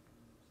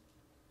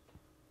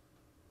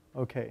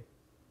 Okay,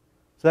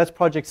 so that's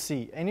project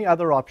C. Any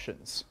other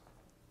options?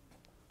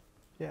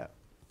 Yeah.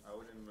 I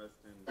would invest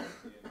in C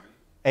and B.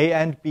 A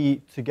and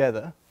B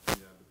together. Yeah,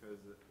 because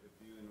if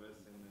you invest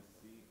in a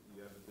C,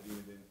 you have a 3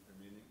 million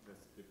remaining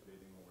that's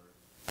depleting over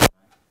time.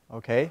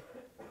 Okay. And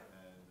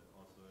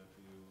also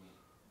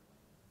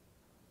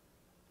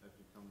if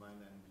you combine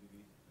the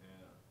NPV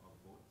of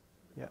both,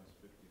 it becomes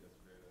 50. That's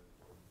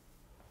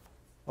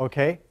greater.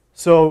 Okay,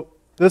 so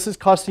this is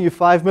costing you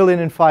 5 million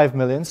and 5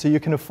 million, so you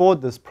can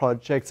afford this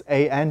projects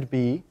A and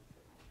B.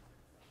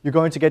 You're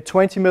going to get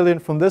 20 million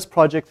from this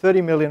project,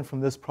 30 million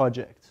from this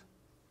project.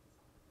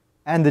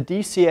 And the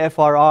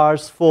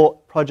DCFRRs for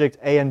project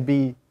A and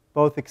B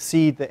both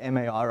exceed the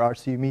MARR,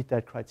 so you meet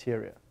that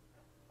criteria.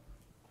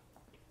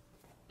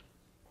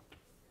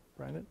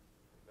 Brandon?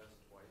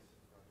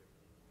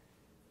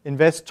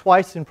 Invest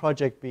twice in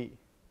project B.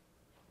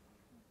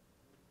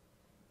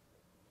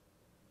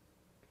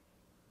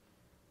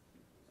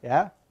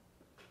 Yeah?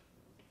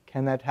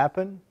 Can that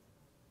happen?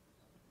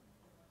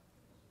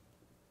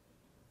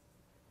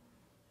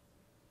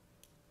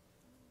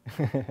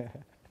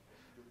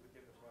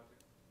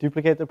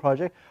 Duplicate the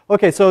project.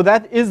 Okay, so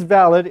that is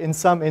valid in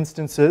some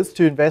instances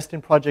to invest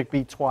in project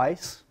B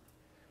twice.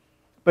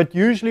 But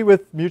usually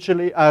with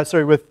mutually, it's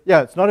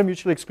not a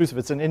mutually exclusive,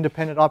 it's an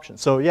independent option.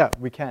 So yeah,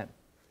 we can.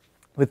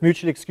 With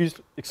mutually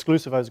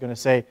exclusive, I was going to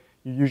say,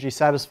 you usually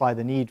satisfy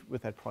the need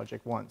with that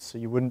project once, so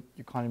you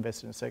can't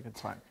invest in a second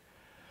time.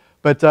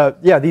 But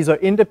yeah, these are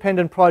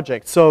independent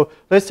projects. So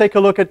let's take a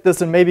look at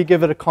this and maybe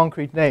give it a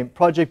concrete name.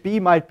 Project B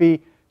might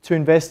be to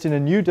invest in a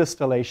new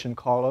distillation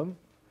column.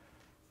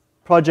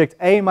 Project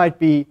A might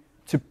be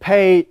to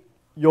pay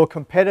your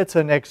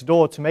competitor next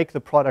door to make the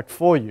product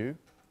for you.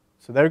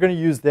 So they're going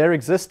to use their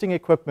existing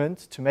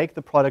equipment to make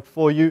the product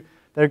for you.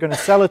 They're going to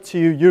sell it to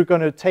you. You're going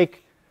to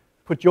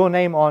put your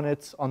name on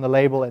it, on the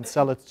label, and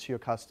sell it to your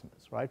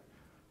customers, right?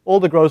 All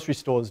the grocery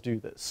stores do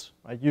this,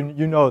 right? You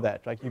know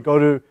that. Like you go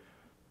to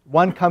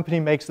one company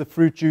makes the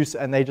fruit juice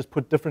and they just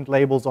put different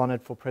labels on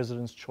it for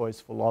President's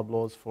Choice, for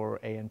Loblaws, for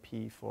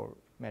A&P, for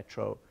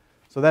Metro.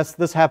 So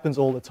this happens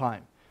all the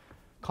time.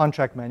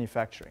 Contract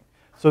manufacturing.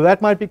 So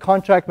that might be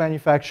contract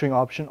manufacturing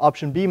option.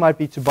 Option B might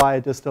be to buy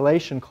a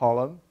distillation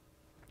column.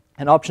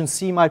 And option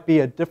C might be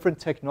a different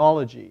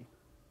technology.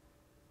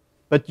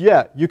 But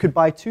yeah, you could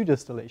buy 2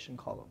 distillation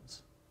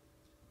columns,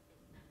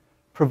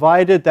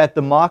 provided that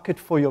the market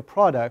for your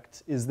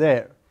product is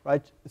there.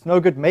 right? It's no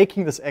good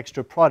making this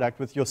extra product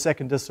with your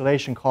second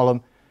distillation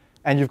column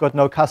and you've got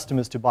no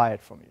customers to buy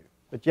it from you.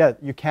 But yeah,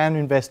 you can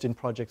invest in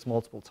projects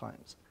multiple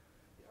times.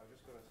 Yeah, I was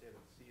just going to say that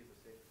C is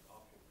the safest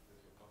option because your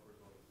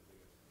buffer zone is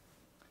the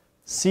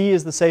biggest. C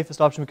is the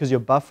safest option because your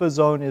buffer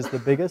zone is the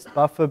biggest.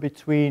 Buffer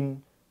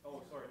between...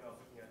 Oh, sorry, no, I was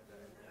looking at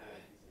the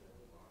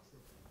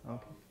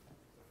Okay.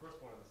 the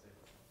first one is the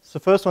safest. So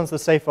the first one's the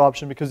safer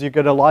option because you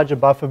get a larger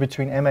buffer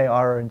between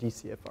MARR and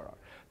DCFRR.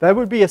 That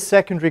would be a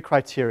secondary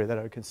criteria that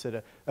I would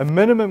consider. A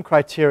minimum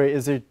criteria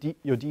is if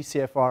your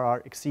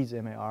DCFRR exceeds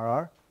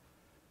MARR.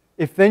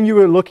 If then you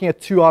were looking at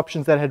two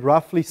options that had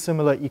roughly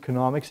similar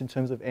economics in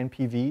terms of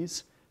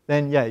NPVs,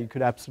 then yeah, you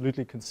could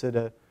absolutely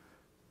consider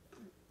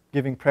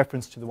giving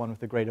preference to the one with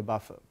the greater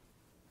buffer.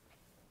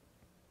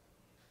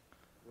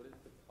 What is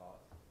the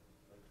cost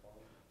of the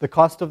column? The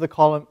cost of the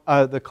column,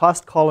 the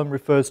cost column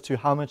refers to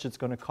how much it's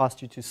going to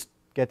cost you to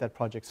get that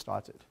project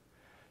started.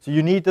 So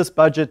you need this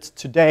budget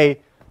today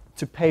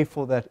to pay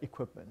for that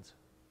equipment,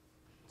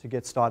 to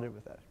get started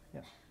with that. Yeah.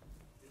 Is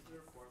there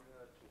a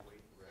formula to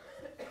weight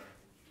risk and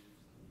choose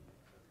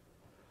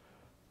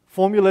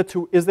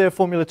the Is there a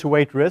formula to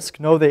weight risk?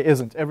 No, there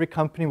isn't. Every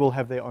company will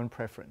have their own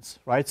preference,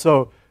 right?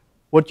 So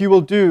what you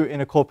will do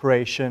in a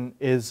corporation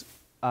is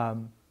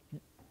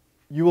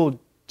you will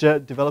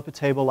develop a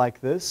table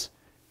like this,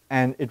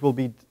 and it will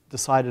be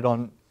decided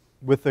on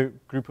with a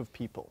group of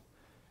people.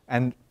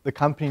 And the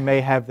company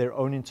may have their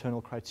own internal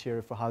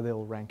criteria for how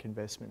they'll rank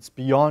investments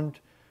beyond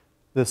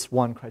this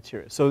one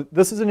criteria. So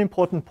this is an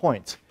important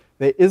point.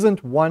 There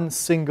isn't one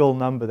single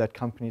number that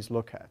companies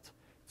look at.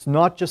 It's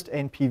not just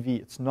NPV.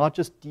 It's not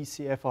just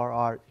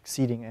DCFRR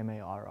exceeding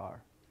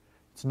MARR.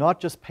 It's not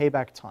just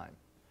payback time.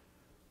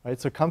 Right?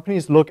 So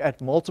companies look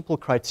at multiple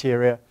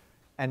criteria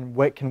and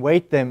can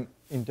weight them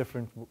in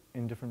different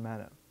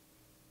manner.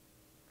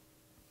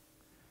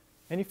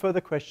 Any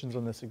further questions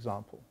on this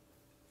example?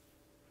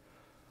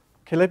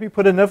 Okay, let me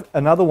put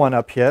another one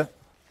up here,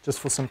 just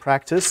for some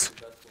practice.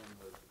 best one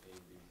was A and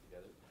B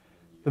together?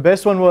 And The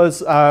best one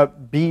was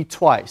B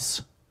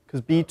twice,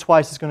 because B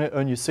twice is going to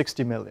earn you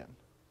 60 million.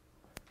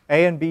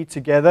 A and B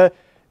together,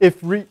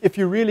 if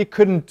you really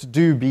couldn't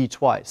do B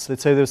twice,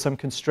 let's say there's some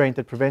constraint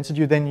that prevented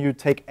you, then you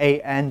take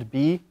A and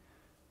B.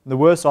 The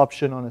worst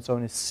option on its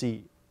own is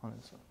C on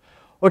its own.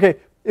 Okay,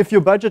 if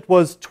your budget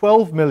was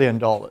 $12 million,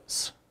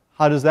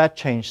 how does that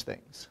change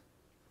things?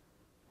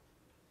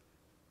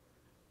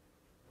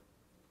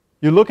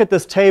 You look at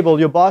this table,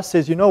 your boss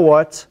says, you know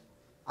what?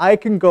 I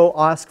can go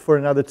ask for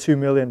another $2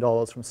 million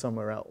from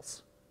somewhere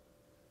else.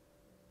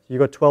 So you've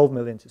got $12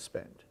 million to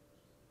spend.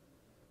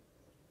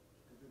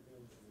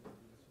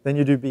 Then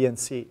you do B and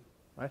C.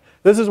 Right?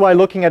 This is why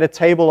looking at a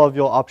table of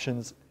your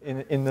options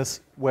in this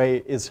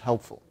way is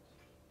helpful.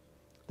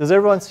 Does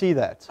everyone see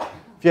that?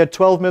 If you had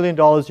 $12 million,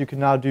 you can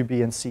now do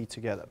B and C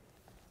together.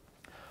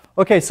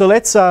 Okay, so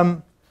let's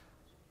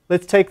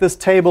take this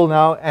table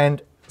now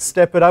and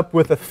step it up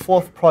with a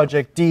fourth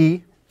project,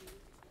 D.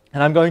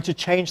 And I'm going to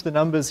change the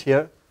numbers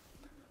here.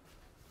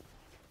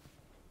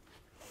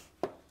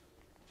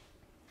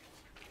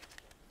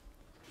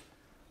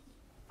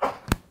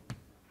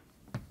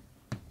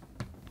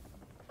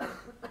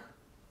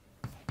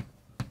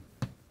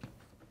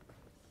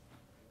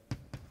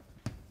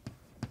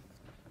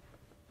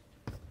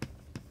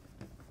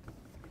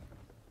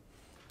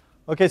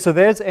 Okay, so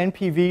there's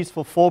NPVs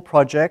for 4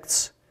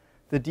 projects.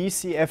 The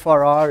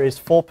DCFRR is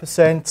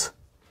 4%,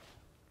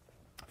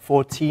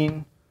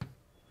 14,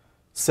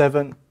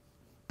 7,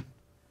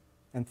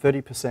 and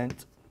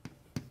 30%.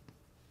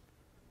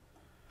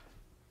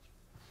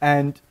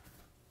 And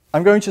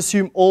I'm going to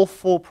assume all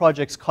 4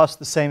 projects cost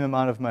the same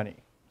amount of money.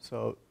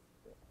 So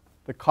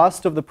the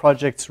cost of the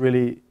projects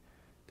really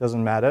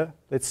doesn't matter.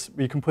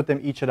 We can put them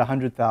each at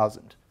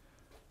 100,000.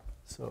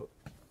 So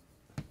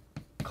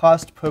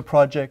cost per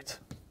project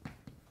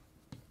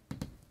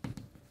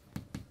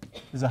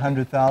is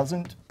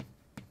 100,000.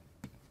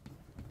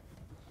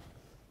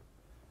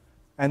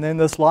 And then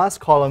this last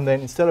column,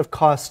 then, instead of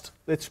cost,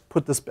 let's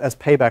put this as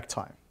payback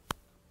time.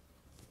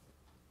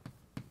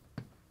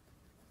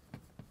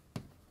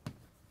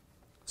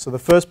 So the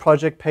first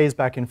project pays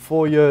back in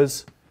 4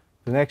 years.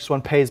 The next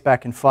one pays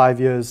back in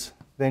 5 years,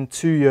 then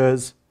 2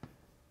 years,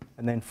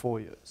 and then 4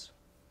 years.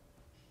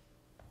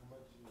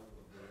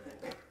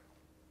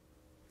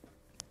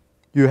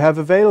 You have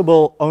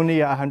available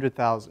only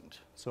 100,000,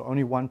 so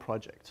only one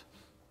project.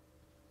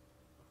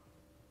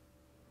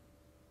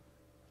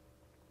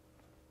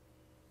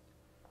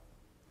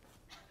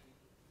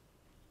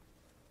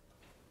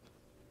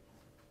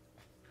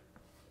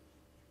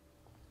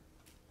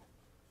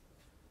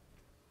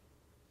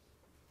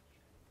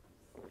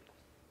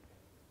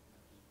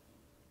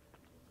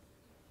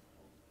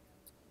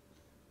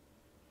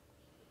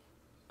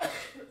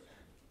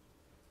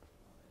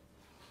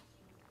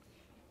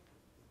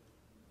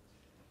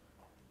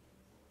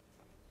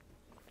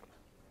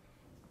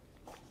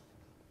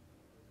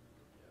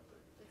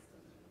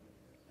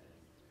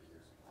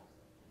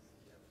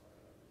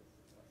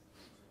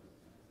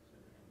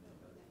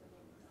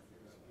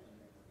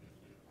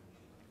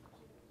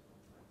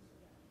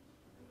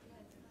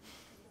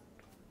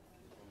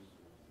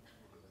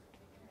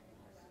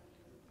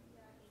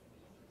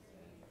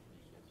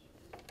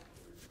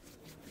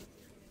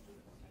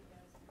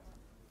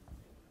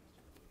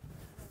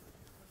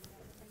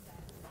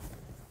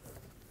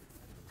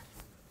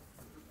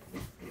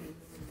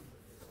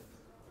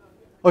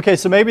 Okay,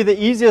 so maybe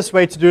the easiest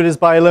way to do it is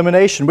by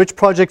elimination. Which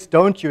projects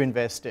don't you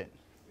invest in?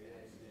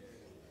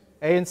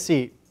 A and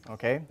C.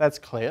 Okay, that's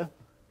clear.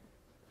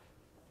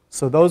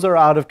 So those are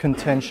out of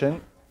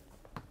contention.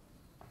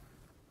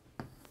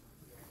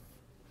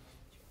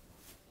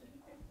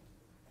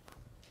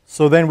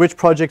 So then which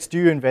projects do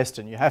you invest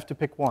in? You have to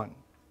pick one.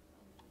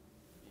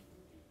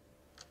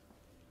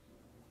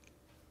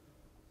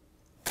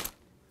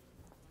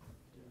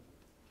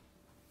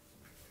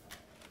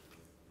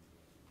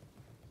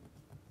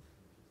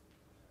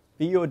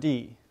 B or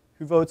D?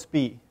 Who votes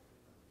B?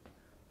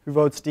 Who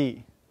votes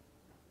D?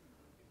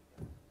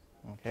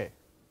 Okay.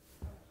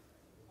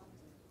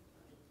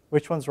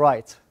 Which one's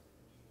right?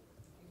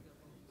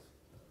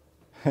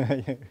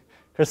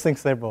 Chris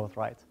thinks they're both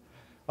right.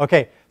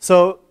 Okay,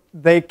 so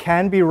they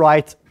can be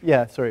right.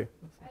 Yeah, sorry.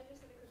 I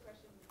just had a quick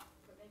question,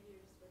 but maybe you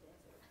just would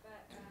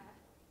answer.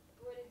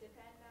 But would it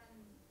depend on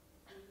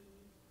the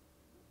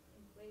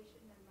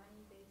inflation and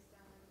money based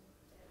on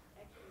the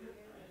extra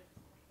year that it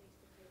takes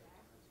to pay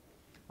back?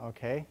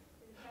 Okay.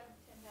 Because you have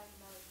 $10,000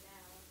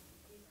 now,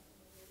 and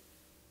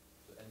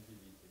The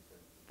NPV takes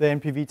that. The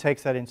NPV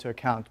takes that into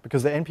account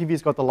because the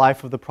NPV's got the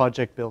life of the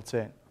project built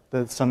in.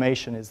 The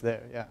summation is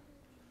there, yeah.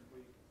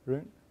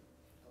 Rune?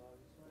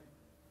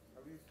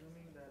 Are we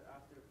assuming that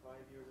after 5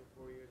 years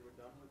or 4 years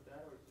we're done with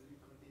that, or do we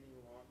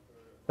continue on for?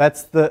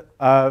 That's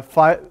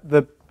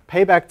the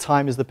payback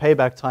time is the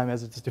payback time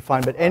as it's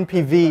defined, but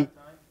NPV, Do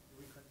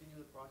we continue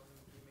the process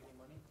and keep making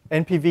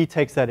money? NPV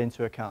takes that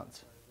into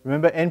account.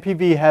 Remember,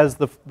 NPV has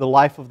the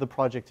life of the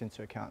project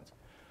into account.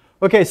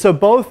 Okay, so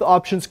both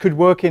options could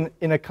work in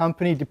a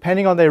company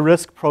depending on their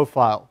risk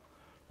profile.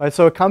 Right,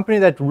 so a company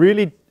that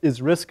really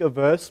is risk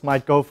averse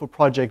might go for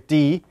project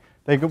D.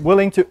 They're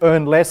willing to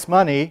earn less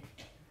money,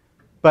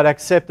 but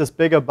accept this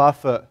bigger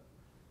buffer.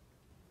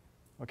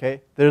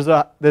 Okay, there's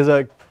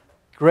a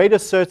greater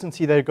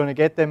certainty they're going to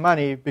get their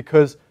money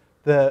because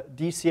the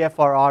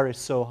DCFRR is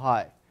so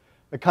high.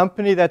 A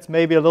company that's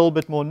maybe a little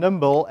bit more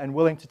nimble and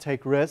willing to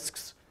take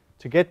risks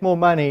to get more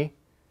money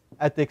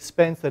at the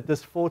expense that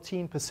this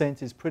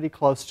 14% is pretty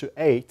close to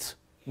 8.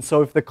 And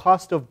so if the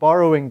cost of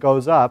borrowing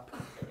goes up,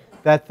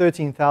 that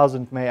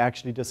 13,000 may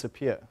actually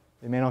disappear.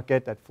 They may not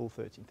get that full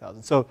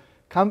 13,000. So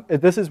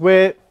this is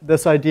where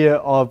this idea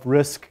of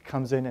risk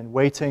comes in and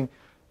weighting,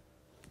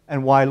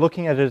 and why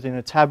looking at it in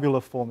a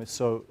tabular form is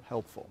so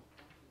helpful.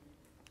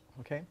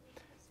 Okay?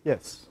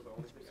 Yes? So the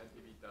only thing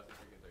NPV doesn't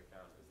take into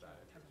account is that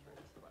interest rate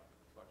is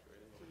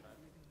fluctuating over time.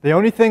 The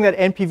only thing that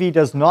NPV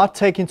does not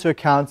take into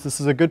account, this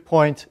is a good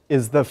point,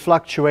 is the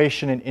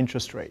fluctuation in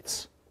interest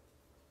rates.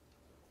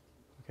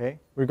 Okay?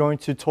 We're going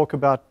to talk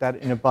about that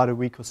in about a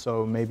week or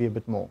so, maybe a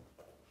bit more.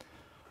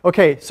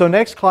 Okay, so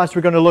next class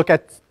we're going to look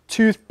at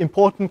two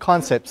important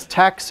concepts,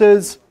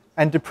 taxes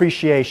and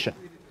depreciation.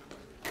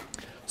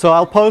 So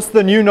I'll post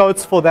the new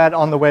notes for that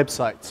on the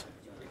website.